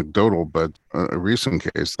just anecdotal, but a recent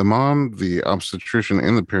case, the mom, the obstetrician,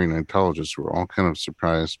 and the perinatologist were all kind of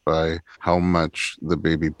surprised by how much the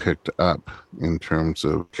baby picked up in terms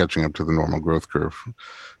of catching up to the normal growth curve.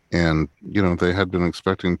 And, they had been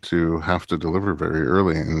expecting to have to deliver very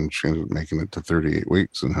early, and she ended up making it to 38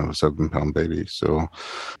 weeks and have a 7-pound baby. So,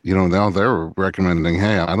 now they're recommending,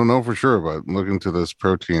 hey, I don't know for sure, but look into this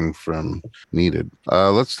protein from Needed.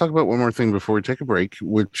 Let's talk about one more thing before we take a break,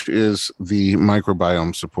 which is the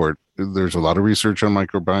microbiome support. There's a lot of research on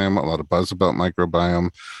microbiome, a lot of buzz about microbiome.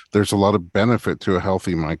 There's a lot of benefit to a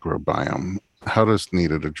healthy microbiome. How does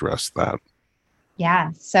Needed address that?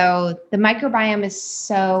 Yeah, so the microbiome is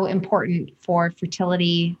so important for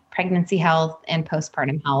fertility, pregnancy health, and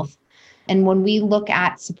postpartum health. And when we look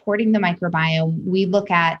at supporting the microbiome, we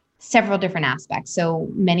look at several different aspects. So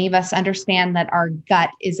many of us understand that our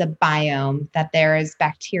gut is a biome, that there is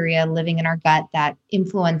bacteria living in our gut that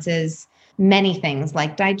influences many things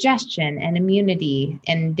like digestion and immunity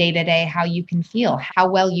and day-to-day how you can feel, how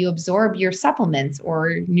well you absorb your supplements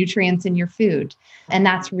or nutrients in your food. And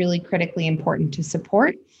that's really critically important to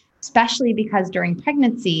support, especially because during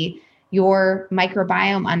pregnancy, your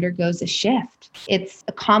microbiome undergoes a shift. It's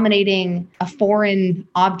accommodating a foreign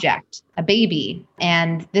object, a baby.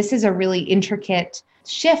 And this is a really intricate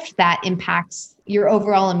shift that impacts your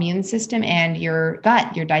overall immune system and your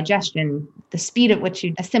gut, your digestion, the speed at which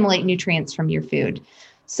you assimilate nutrients from your food.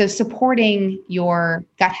 So supporting your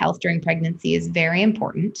gut health during pregnancy is very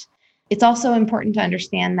important. It's also important to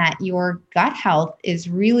understand that your gut health is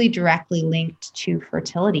really directly linked to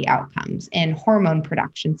fertility outcomes and hormone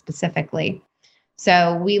production specifically.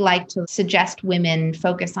 So we like to suggest women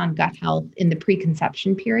focus on gut health in the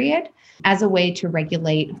preconception period as a way to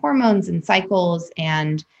regulate hormones and cycles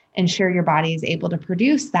and ensure your body is able to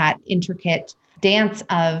produce that intricate dance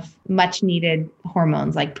of much needed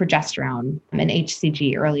hormones like progesterone and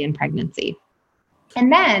HCG early in pregnancy.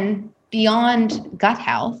 And then beyond gut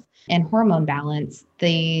health and hormone balance,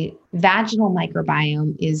 the vaginal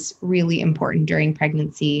microbiome is really important during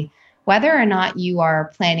pregnancy, whether or not you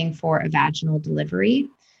are planning for a vaginal delivery.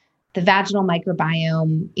 The vaginal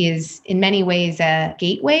microbiome is in many ways a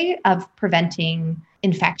gateway of preventing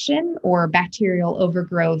infection or bacterial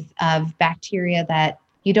overgrowth of bacteria that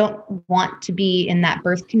you don't want to be in that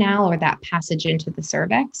birth canal or that passage into the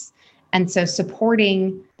cervix. And so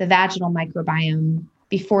supporting the vaginal microbiome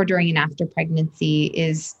before, during, and after pregnancy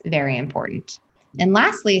is very important. And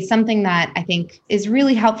lastly, something that I think is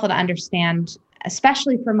really helpful to understand,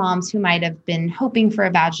 especially for moms who might have been hoping for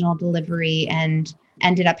a vaginal delivery and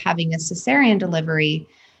ended up having a cesarean delivery,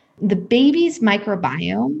 the baby's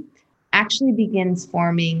microbiome actually begins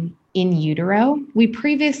forming in utero. We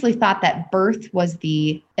previously thought that birth was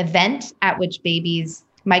the event at which babies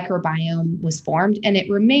microbiome was formed, and it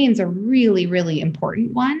remains a really, really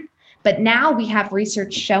important one. But now we have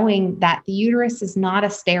research showing that the uterus is not a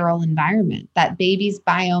sterile environment, that baby's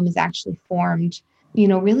biome is actually formed,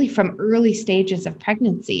 really from early stages of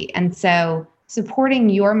pregnancy. And so supporting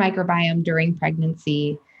your microbiome during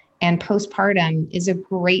pregnancy and postpartum is a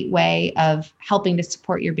great way of helping to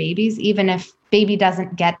support your babies, even if baby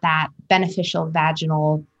doesn't get that beneficial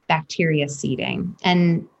vaginal bacteria seeding.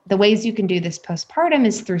 And the ways you can do this postpartum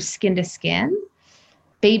is through skin to skin.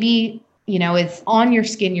 Baby, is on your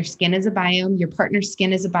skin. Your skin is a biome. Your partner's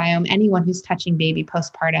skin is a biome. Anyone who's touching baby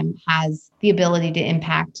postpartum has the ability to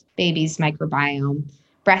impact baby's microbiome.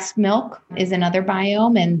 Breast milk is another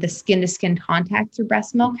biome, and the skin to skin contact through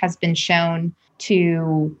breast milk has been shown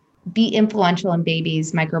to be influential in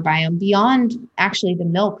baby's microbiome beyond actually the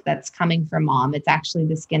milk that's coming from mom. It's actually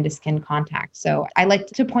the skin to skin contact. So I like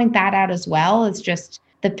to point that out as well. It's just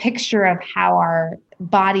the picture of how our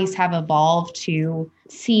bodies have evolved to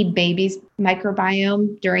seed baby's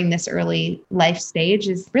microbiome during this early life stage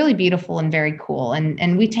is really beautiful and very cool.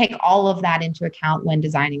 And we take all of that into account when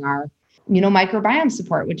designing our, microbiome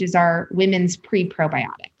support, which is our women's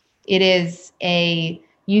pre-probiotic. It is a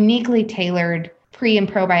uniquely tailored pre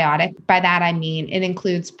and probiotic. By that, I mean, it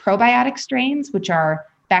includes probiotic strains, which are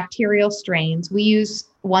bacterial strains. We use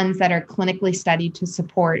ones that are clinically studied to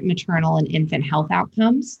support maternal and infant health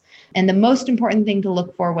outcomes. And the most important thing to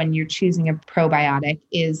look for when you're choosing a probiotic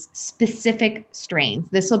is specific strains.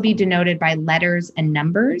 This will be denoted by letters and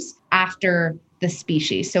numbers after the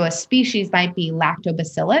species. So a species might be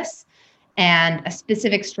Lactobacillus, and a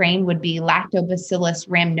specific strain would be Lactobacillus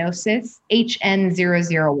rhamnosus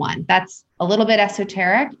HN001. That's a little bit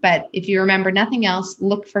esoteric, but if you remember nothing else,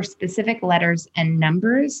 look for specific letters and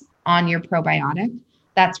numbers on your probiotic.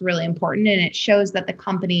 That's really important. And it shows that the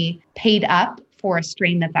company paid up for a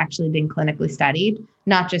strain that's actually been clinically studied,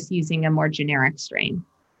 not just using a more generic strain.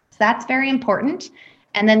 So that's very important.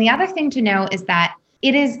 And then the other thing to know is that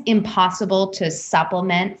it is impossible to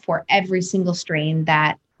supplement for every single strain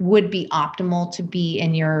that would be optimal to be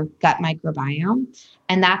in your gut microbiome.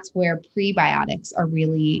 And that's where prebiotics are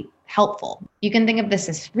really helpful. You can think of this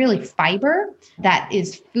as really fiber that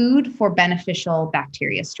is food for beneficial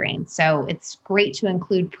bacteria strains. So it's great to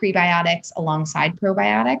include prebiotics alongside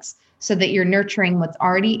probiotics so that you're nurturing what's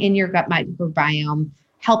already in your gut microbiome,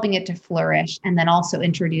 helping it to flourish, and then also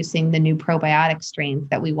introducing the new probiotic strains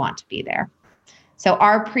that we want to be there. So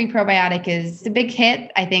our pre-probiotic is a big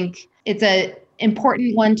hit. I think it's a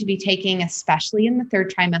important one to be taking, especially in the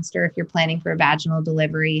third trimester if you're planning for a vaginal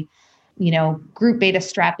delivery. Group beta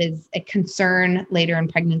strep is a concern later in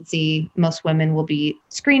pregnancy. Most women will be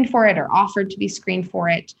screened for it or offered to be screened for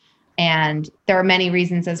it. And there are many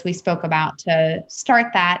reasons, as we spoke about, to start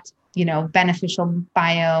that, beneficial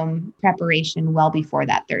biome preparation well before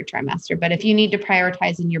that third trimester. But if you need to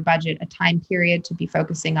prioritize in your budget a time period to be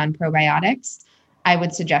focusing on probiotics, I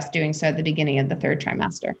would suggest doing so at the beginning of the third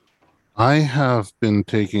trimester. I have been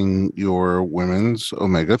taking your women's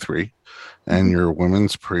omega-3 and your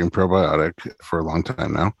women's pre and probiotic for a long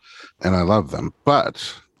time now, and I love them,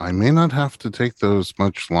 but I may not have to take those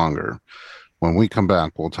much longer. When we come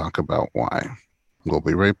back, we'll talk about why. We'll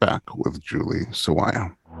be right back with Julie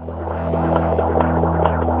Sawaya.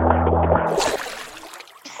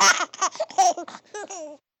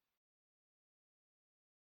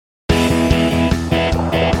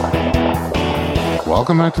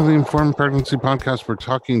 Welcome back to the Informed Pregnancy Podcast. We're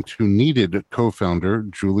talking to Needed co-founder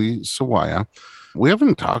Julie Sawaya. We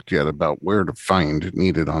haven't talked yet about where to find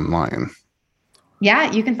Needed online. Yeah,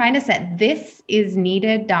 you can find us at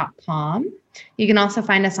thisisneeded.com. You can also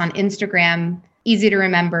find us on Instagram. Easy to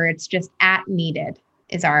remember. It's just @Needed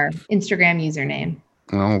is our Instagram username.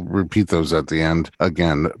 I'll repeat those at the end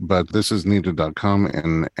again, but thisisneeded.com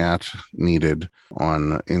and @Needed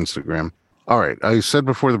on Instagram. All right. I said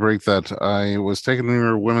before the break that I was taking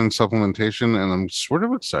your women's supplementation, and I'm sort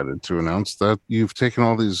of excited to announce that you've taken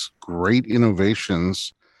all these great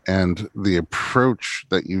innovations and the approach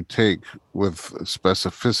that you take with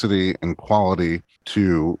specificity and quality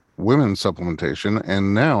to women's supplementation,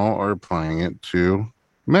 and now are applying it to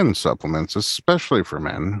men's supplements, especially for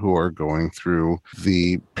men who are going through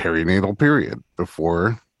the perinatal period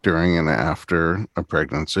before, during, and after a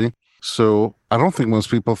pregnancy. So I don't think most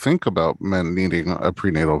people think about men needing a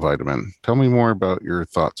prenatal vitamin. Tell me more about your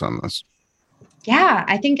thoughts on this. Yeah,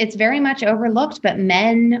 I think it's very much overlooked, but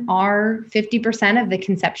men are 50% of the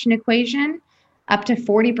conception equation. Up to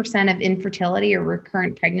 40% of infertility or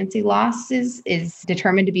recurrent pregnancy losses is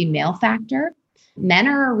determined to be male factor. Men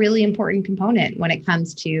are a really important component when it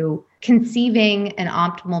comes to conceiving an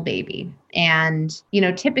optimal baby. And,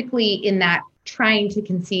 typically in that trying to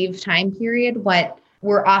conceive time period, what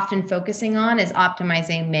we're often focusing on is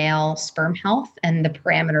optimizing male sperm health and the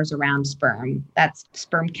parameters around sperm. That's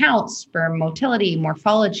sperm count, sperm motility,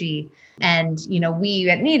 morphology. And, we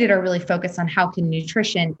at Needed are really focused on how can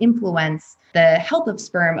nutrition influence the health of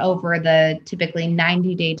sperm over the typically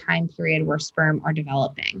 90-day time period where sperm are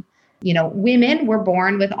developing. Women were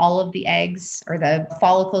born with all of the eggs or the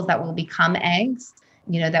follicles that will become eggs,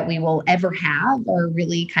 that we will ever have are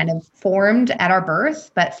really kind of formed at our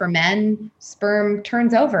birth. But for men, sperm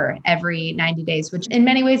turns over every 90 days, which in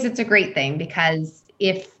many ways, it's a great thing, because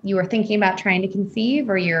if you are thinking about trying to conceive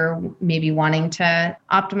or you're maybe wanting to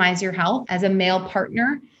optimize your health as a male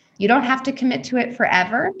partner, you don't have to commit to it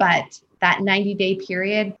forever, but that 90-day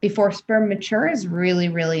period before sperm mature is really,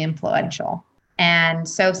 really influential. And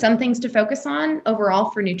so some things to focus on overall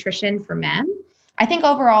for nutrition for men. I think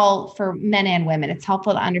overall for men and women, it's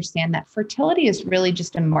helpful to understand that fertility is really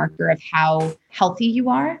just a marker of how healthy you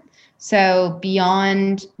are. So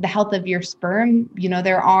beyond the health of your sperm,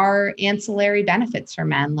 there are ancillary benefits for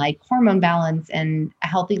men like hormone balance and a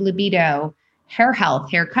healthy libido, hair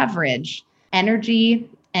health, hair coverage, energy,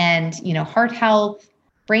 and, heart health,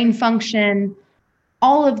 brain function,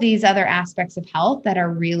 all of these other aspects of health that are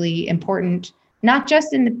really important, not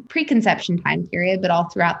just in the preconception time period, but all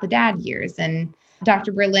throughout the dad years. And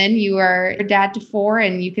Dr. Berlin, you are a dad to 4,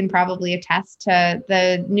 and you can probably attest to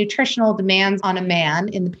the nutritional demands on a man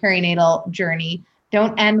in the perinatal journey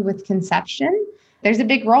don't end with conception. There's a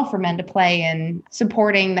big role for men to play in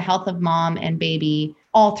supporting the health of mom and baby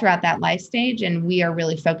all throughout that life stage. And we are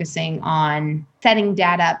really focusing on setting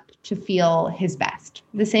dad up to feel his best,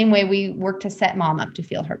 the same way we work to set mom up to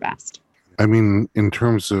feel her best. I mean, in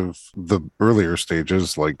terms of the earlier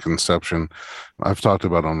stages like conception, I've talked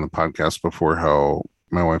about on the podcast before how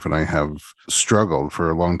my wife and I have struggled for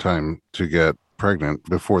a long time to get pregnant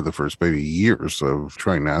before the first baby, years of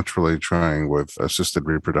trying naturally, trying with assisted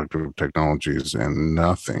reproductive technologies, and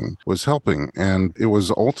nothing was helping. And it was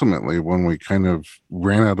ultimately when we kind of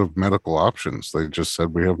ran out of medical options. They just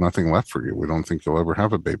said, we have nothing left for you. We don't think you'll ever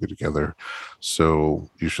have a baby together. So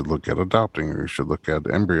you should look at adopting, or you should look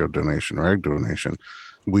at embryo donation or egg donation.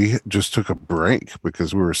 We just took a break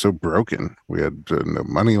because we were so broken. We had no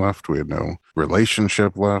money left. We had no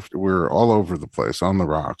relationship left. We were all over the place on the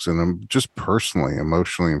rocks, and I'm just personally,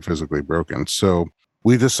 emotionally, and physically broken. So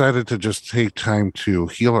we decided to just take time to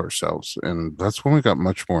heal ourselves. And that's when we got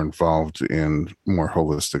much more involved in more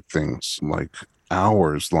holistic things, like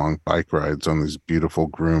hours-long bike rides on these beautiful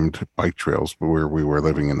groomed bike trails where we were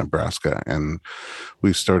living in Nebraska. And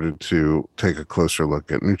we started to take a closer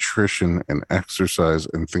look at nutrition and exercise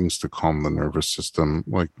and things to calm the nervous system,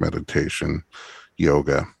 like meditation,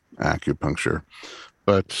 yoga, acupuncture.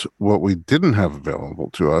 But what we didn't have available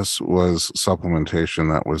to us was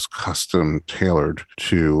supplementation that was custom tailored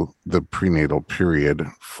to the prenatal period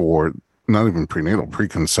for not even prenatal,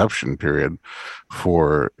 preconception period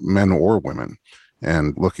for men or women.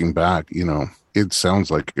 And looking back, it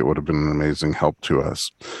sounds like it would have been an amazing help to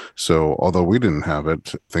us. So although we didn't have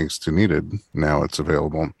it, thanks to Needed, now it's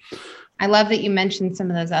available. I love that you mentioned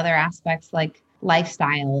some of those other aspects like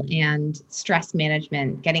lifestyle and stress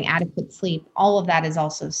management, getting adequate sleep. All of that is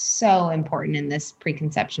also so important in this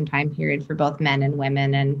preconception time period for both men and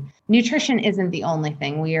women. And nutrition isn't the only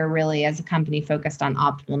thing. We are really, as a company, focused on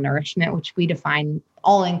optimal nourishment, which we define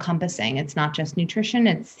all encompassing. It's not just nutrition,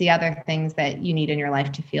 it's the other things that you need in your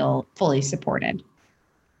life to feel fully supported.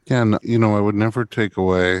 Yeah, and, I would never take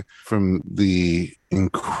away from the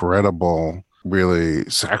incredible really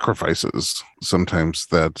sacrifices sometimes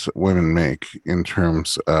that women make in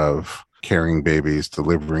terms of carrying babies,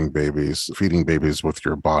 delivering babies, feeding babies with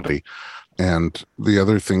your body, and the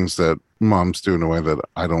other things that moms do in a way that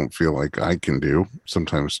I don't feel like I can do,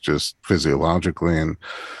 sometimes just physiologically, and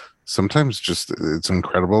sometimes just it's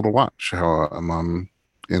incredible to watch how a mom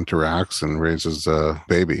interacts and raises a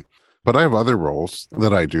baby. But I have other roles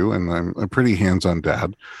that I do, and I'm a pretty hands-on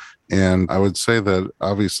dad. And I would say that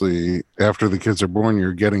obviously after the kids are born,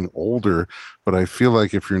 you're getting older, but I feel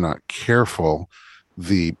like if you're not careful,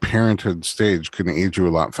 the parenthood stage can age you a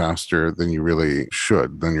lot faster than you really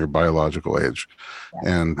should, than your biological age.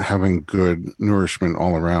 Yeah. And having good nourishment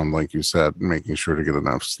all around, like you said, making sure to get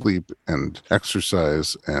enough sleep and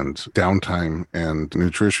exercise and downtime and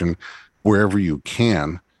nutrition wherever you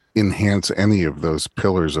can, enhance any of those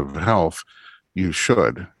pillars of health, you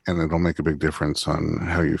should, and it'll make a big difference on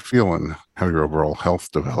how you feel and how your overall health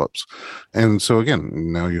develops. And so again,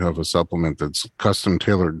 now you have a supplement that's custom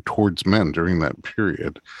tailored towards men during that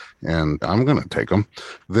period, and I'm going to take them.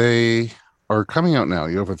 They are coming out now.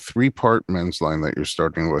 You have a 3-part men's line that you're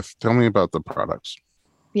starting with. Tell me about the products.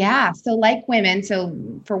 Yeah. So like women, so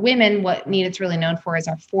for women, what Neat It's really known for is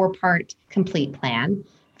our 4-part complete plan.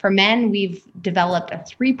 For men, we've developed a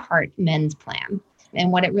 3-part men's plan.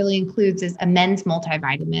 And what it really includes is a men's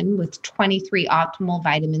multivitamin with 23 optimal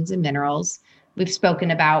vitamins and minerals. We've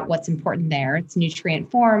spoken about what's important there. It's nutrient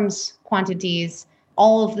forms, quantities,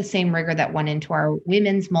 all of the same rigor that went into our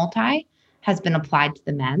women's multi has been applied to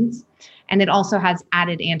the men's. And it also has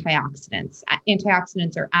added antioxidants.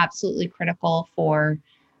 Antioxidants are absolutely critical for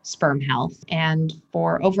sperm health and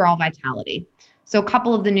for overall vitality. So, a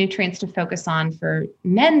couple of the nutrients to focus on for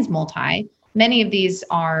men's multi, many of these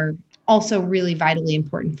are also really vitally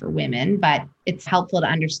important for women, but it's helpful to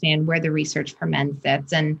understand where the research for men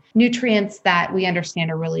sits. And nutrients that we understand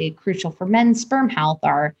are really crucial for men's sperm health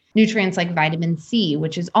are nutrients like vitamin C,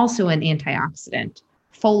 which is also an antioxidant,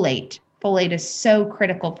 folate. Folate is so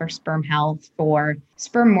critical for sperm health, for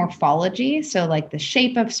sperm morphology. So, like the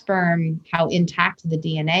shape of sperm, how intact the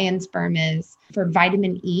DNA in sperm is. For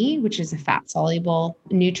vitamin E, which is a fat soluble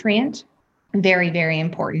nutrient, very, very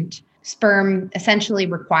important. Sperm essentially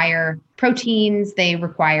require proteins, they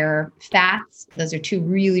require fats. Those are two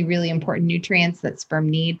really, really important nutrients that sperm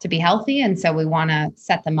need to be healthy. And so we want to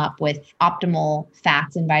set them up with optimal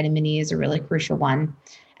fats, and vitamin E is a really crucial one.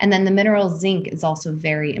 And then the mineral zinc is also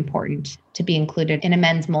very important to be included in a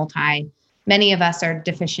men's multi. Many of us are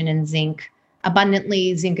deficient in zinc.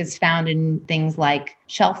 Abundantly, zinc is found in things like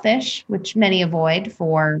shellfish, which many avoid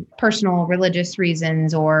for personal religious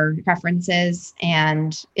reasons or preferences.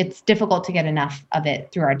 And it's difficult to get enough of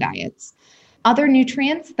it through our diets. Other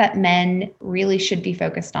nutrients that men really should be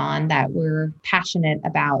focused on that we're passionate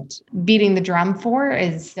about beating the drum for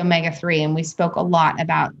is omega-3. And we spoke a lot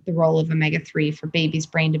about the role of omega-3 for baby's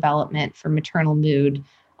brain development, for maternal mood.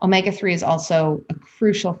 Omega-3 is also a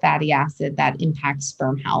crucial fatty acid that impacts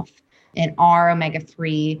sperm health. And our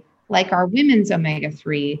omega-3, like our women's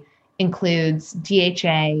omega-3, includes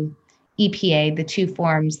DHA, EPA, the two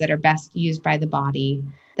forms that are best used by the body,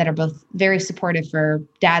 that are both very supportive for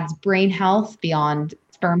dad's brain health beyond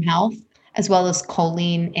sperm health, as well as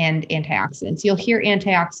choline and antioxidants. You'll hear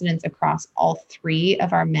antioxidants across all 3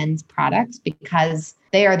 of our men's products because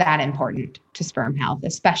they are that important to sperm health,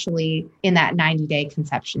 especially in that 90-day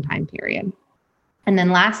conception time period. And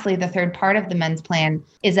then lastly, the third part of the men's plan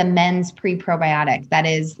is a men's pre-probiotic. That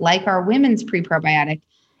is, like our women's pre-probiotic,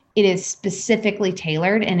 it is specifically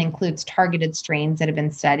tailored and includes targeted strains that have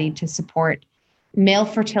been studied to support male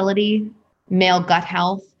fertility, male gut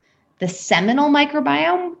health, the seminal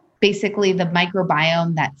microbiome, basically the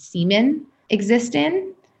microbiome that semen exists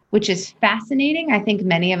in, which is fascinating. I think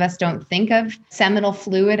many of us don't think of seminal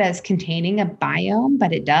fluid as containing a biome,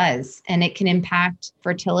 but it does. And it can impact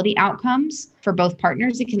fertility outcomes for both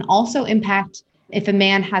partners. It can also impact, if a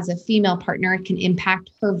man has a female partner, it can impact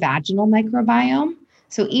her vaginal microbiome.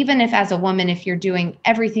 So even if as a woman, if you're doing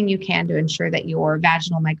everything you can to ensure that your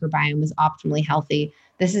vaginal microbiome is optimally healthy,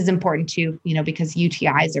 this is important too, because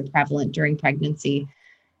UTIs are prevalent during pregnancy.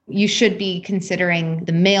 You should be considering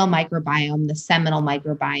the male microbiome, the seminal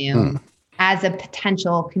microbiome, as a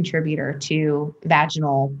potential contributor to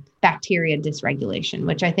vaginal bacteria dysregulation,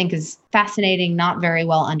 which I think is fascinating, not very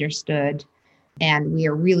well understood. And we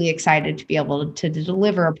are really excited to be able to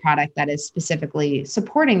deliver a product that is specifically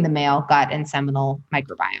supporting the male gut and seminal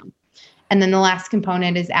microbiome. And then the last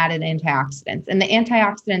component is added antioxidants. And the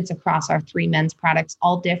antioxidants across our 3 men's products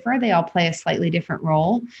all differ. They all play a slightly different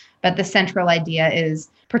role. But the central idea is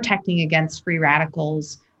protecting against free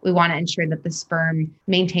radicals. We want to ensure that the sperm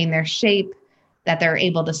maintain their shape, that they're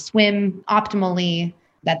able to swim optimally,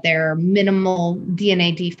 that there are minimal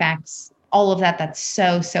DNA defects, all of that. That's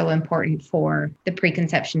so, so important for the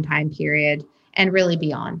preconception time period and really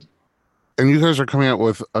beyond. And you guys are coming out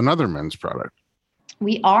with another men's product.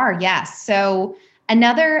 We are, yes. So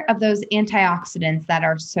another of those antioxidants that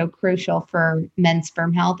are so crucial for men's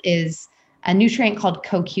sperm health is a nutrient called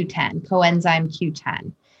CoQ10, coenzyme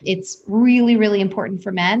Q10. It's really, really important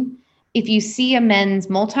for men. If you see a men's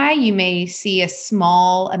multi, you may see a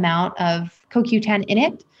small amount of CoQ10 in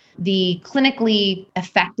it. The clinically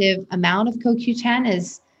effective amount of CoQ10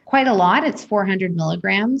 is quite a lot. It's 400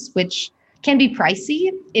 milligrams, which can be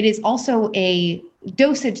pricey. It is also a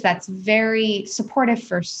dosage that's very supportive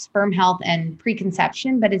for sperm health and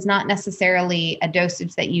preconception, but is not necessarily a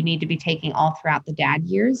dosage that you need to be taking all throughout the dad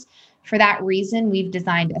years. For that reason, we've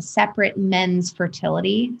designed a separate men's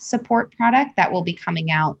fertility support product that will be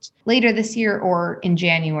coming out later this year or in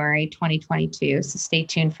January 2022. So stay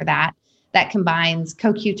tuned for that. That combines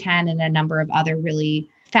CoQ10 and a number of other really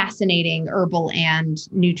fascinating herbal and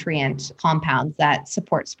nutrient compounds that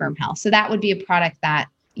support sperm health. So that would be a product that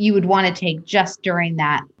you would want to take just during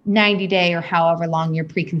that 90-day or however long your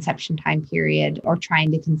preconception time period or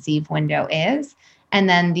trying to conceive window is. And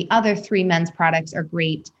then the other 3 men's products are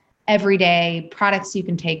great everyday products you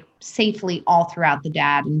can take safely all throughout the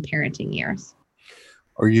dad and parenting years.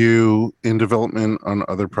 Are you in development on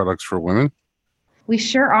other products for women? We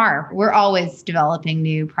sure are. We're always developing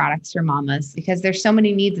new products for mamas because there's so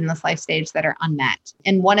many needs in this life stage that are unmet.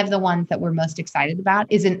 And one of the ones that we're most excited about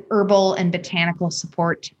is an herbal and botanical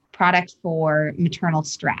support product for maternal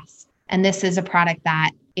stress. And this is a product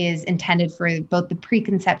that is intended for both the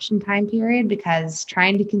preconception time period because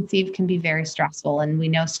trying to conceive can be very stressful. And we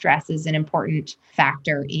know stress is an important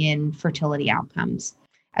factor in fertility outcomes,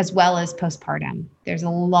 as well as postpartum. There's a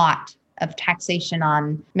lot of taxation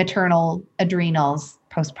on maternal adrenals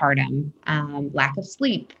postpartum, lack of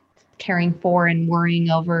sleep, caring for and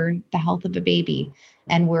worrying over the health of a baby.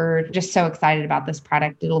 And we're just so excited about this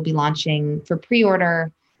product. It'll be launching for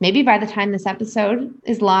pre-order maybe by the time this episode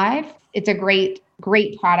is live. It's a great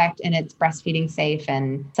product and it's breastfeeding safe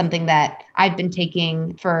and something that I've been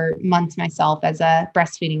taking for months myself as a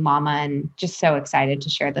breastfeeding mama and just so excited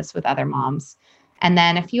to share this with other moms. And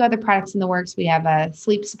then a few other products in the works. We have a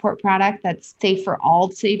sleep support product that's safe for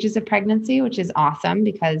all stages of pregnancy, which is awesome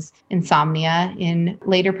because insomnia in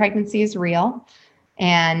later pregnancy is real,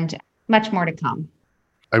 and much more to come.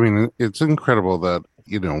 I mean, it's incredible that,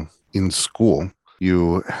 in school,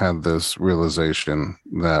 you had this realization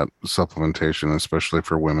that supplementation, especially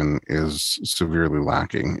for women, is severely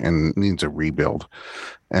lacking and needs a rebuild.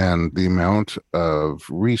 And the amount of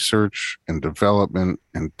research and development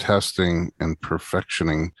and testing and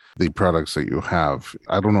perfectioning the products that you have,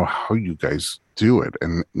 I don't know how you guys do it.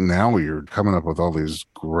 And now you're coming up with all these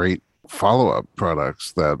great follow-up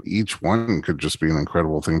products that each one could just be an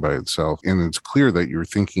incredible thing by itself. And it's clear that you're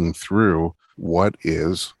thinking through what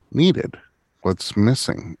is needed, what's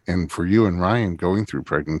missing. And for you and Ryan going through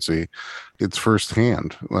pregnancy, it's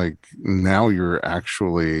firsthand. Like now you're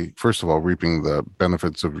actually, first of all, reaping the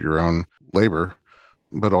benefits of your own labor,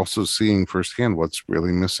 but also seeing firsthand what's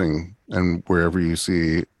really missing. And wherever you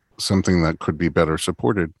see something that could be better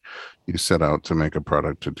supported, you set out to make a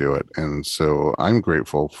product to do it. And so I'm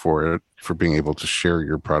grateful for it, for being able to share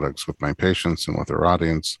your products with my patients and with our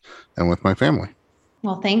audience and with my family.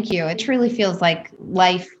 Well, thank you. It truly feels like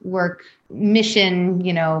life, work, mission,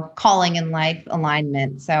 calling in life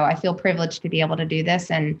alignment. So I feel privileged to be able to do this.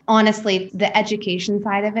 And honestly, the education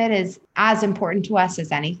side of it is as important to us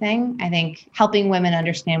as anything. I think helping women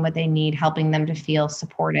understand what they need, helping them to feel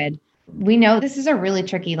supported. We know this is a really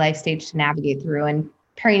tricky life stage to navigate through, and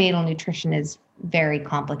perinatal nutrition is very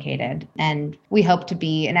complicated. And we hope to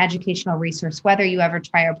be an educational resource, whether you ever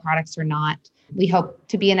try our products or not. We hope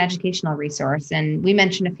to be an educational resource. And we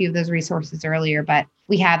mentioned a few of those resources earlier, but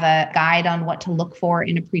we have a guide on what to look for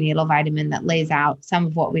in a prenatal vitamin that lays out some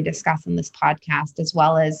of what we discuss in this podcast, as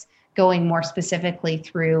well as going more specifically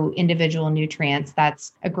through individual nutrients.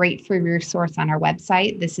 That's a great free resource on our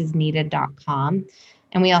website, thisisneeded.com.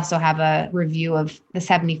 And we also have a review of the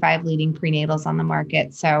 75 leading prenatals on the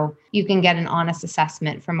market. So you can get an honest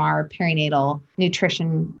assessment from our perinatal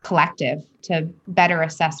nutrition collective to better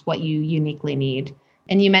assess what you uniquely need.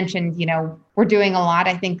 And you mentioned, we're doing a lot.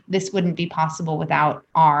 I think this wouldn't be possible without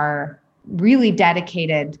our really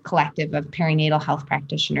dedicated collective of perinatal health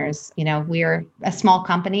practitioners. We're a small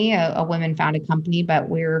company, a women-founded company, but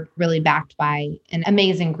we're really backed by an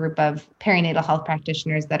amazing group of perinatal health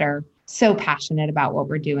practitioners that are so passionate about what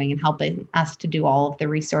we're doing and helping us to do all of the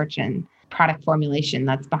research and product formulation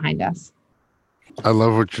that's behind us. I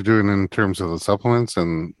love what you're doing in terms of the supplements.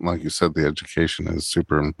 And like you said, the education is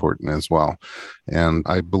super important as well. And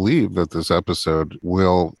I believe that this episode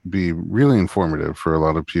will be really informative for a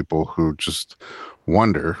lot of people who just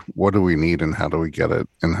wonder, what do we need and how do we get it?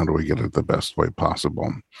 And how do we get it the best way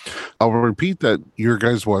possible? I'll repeat that your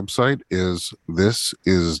guys' website is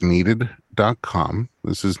thisisneeded.com.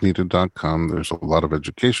 Thisisneeded.com. There's a lot of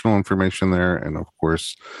educational information there. And of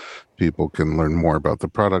course, people can learn more about the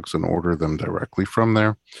products and order them directly from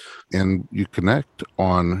there. And you connect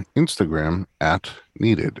on Instagram at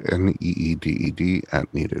Needed, NEEDED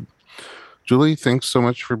at Needed. Julie, thanks so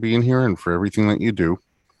much for being here and for everything that you do.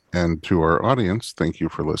 And to our audience, thank you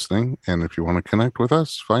for listening. And if you want to connect with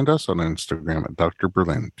us, find us on Instagram at Dr.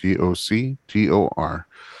 Berlin,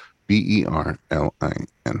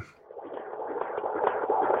 DoctorBerlin.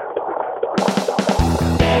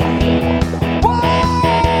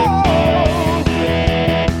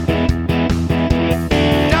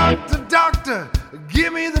 Doctor,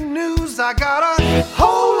 give me the news. I got a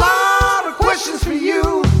whole lot of questions for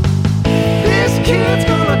you. This kid's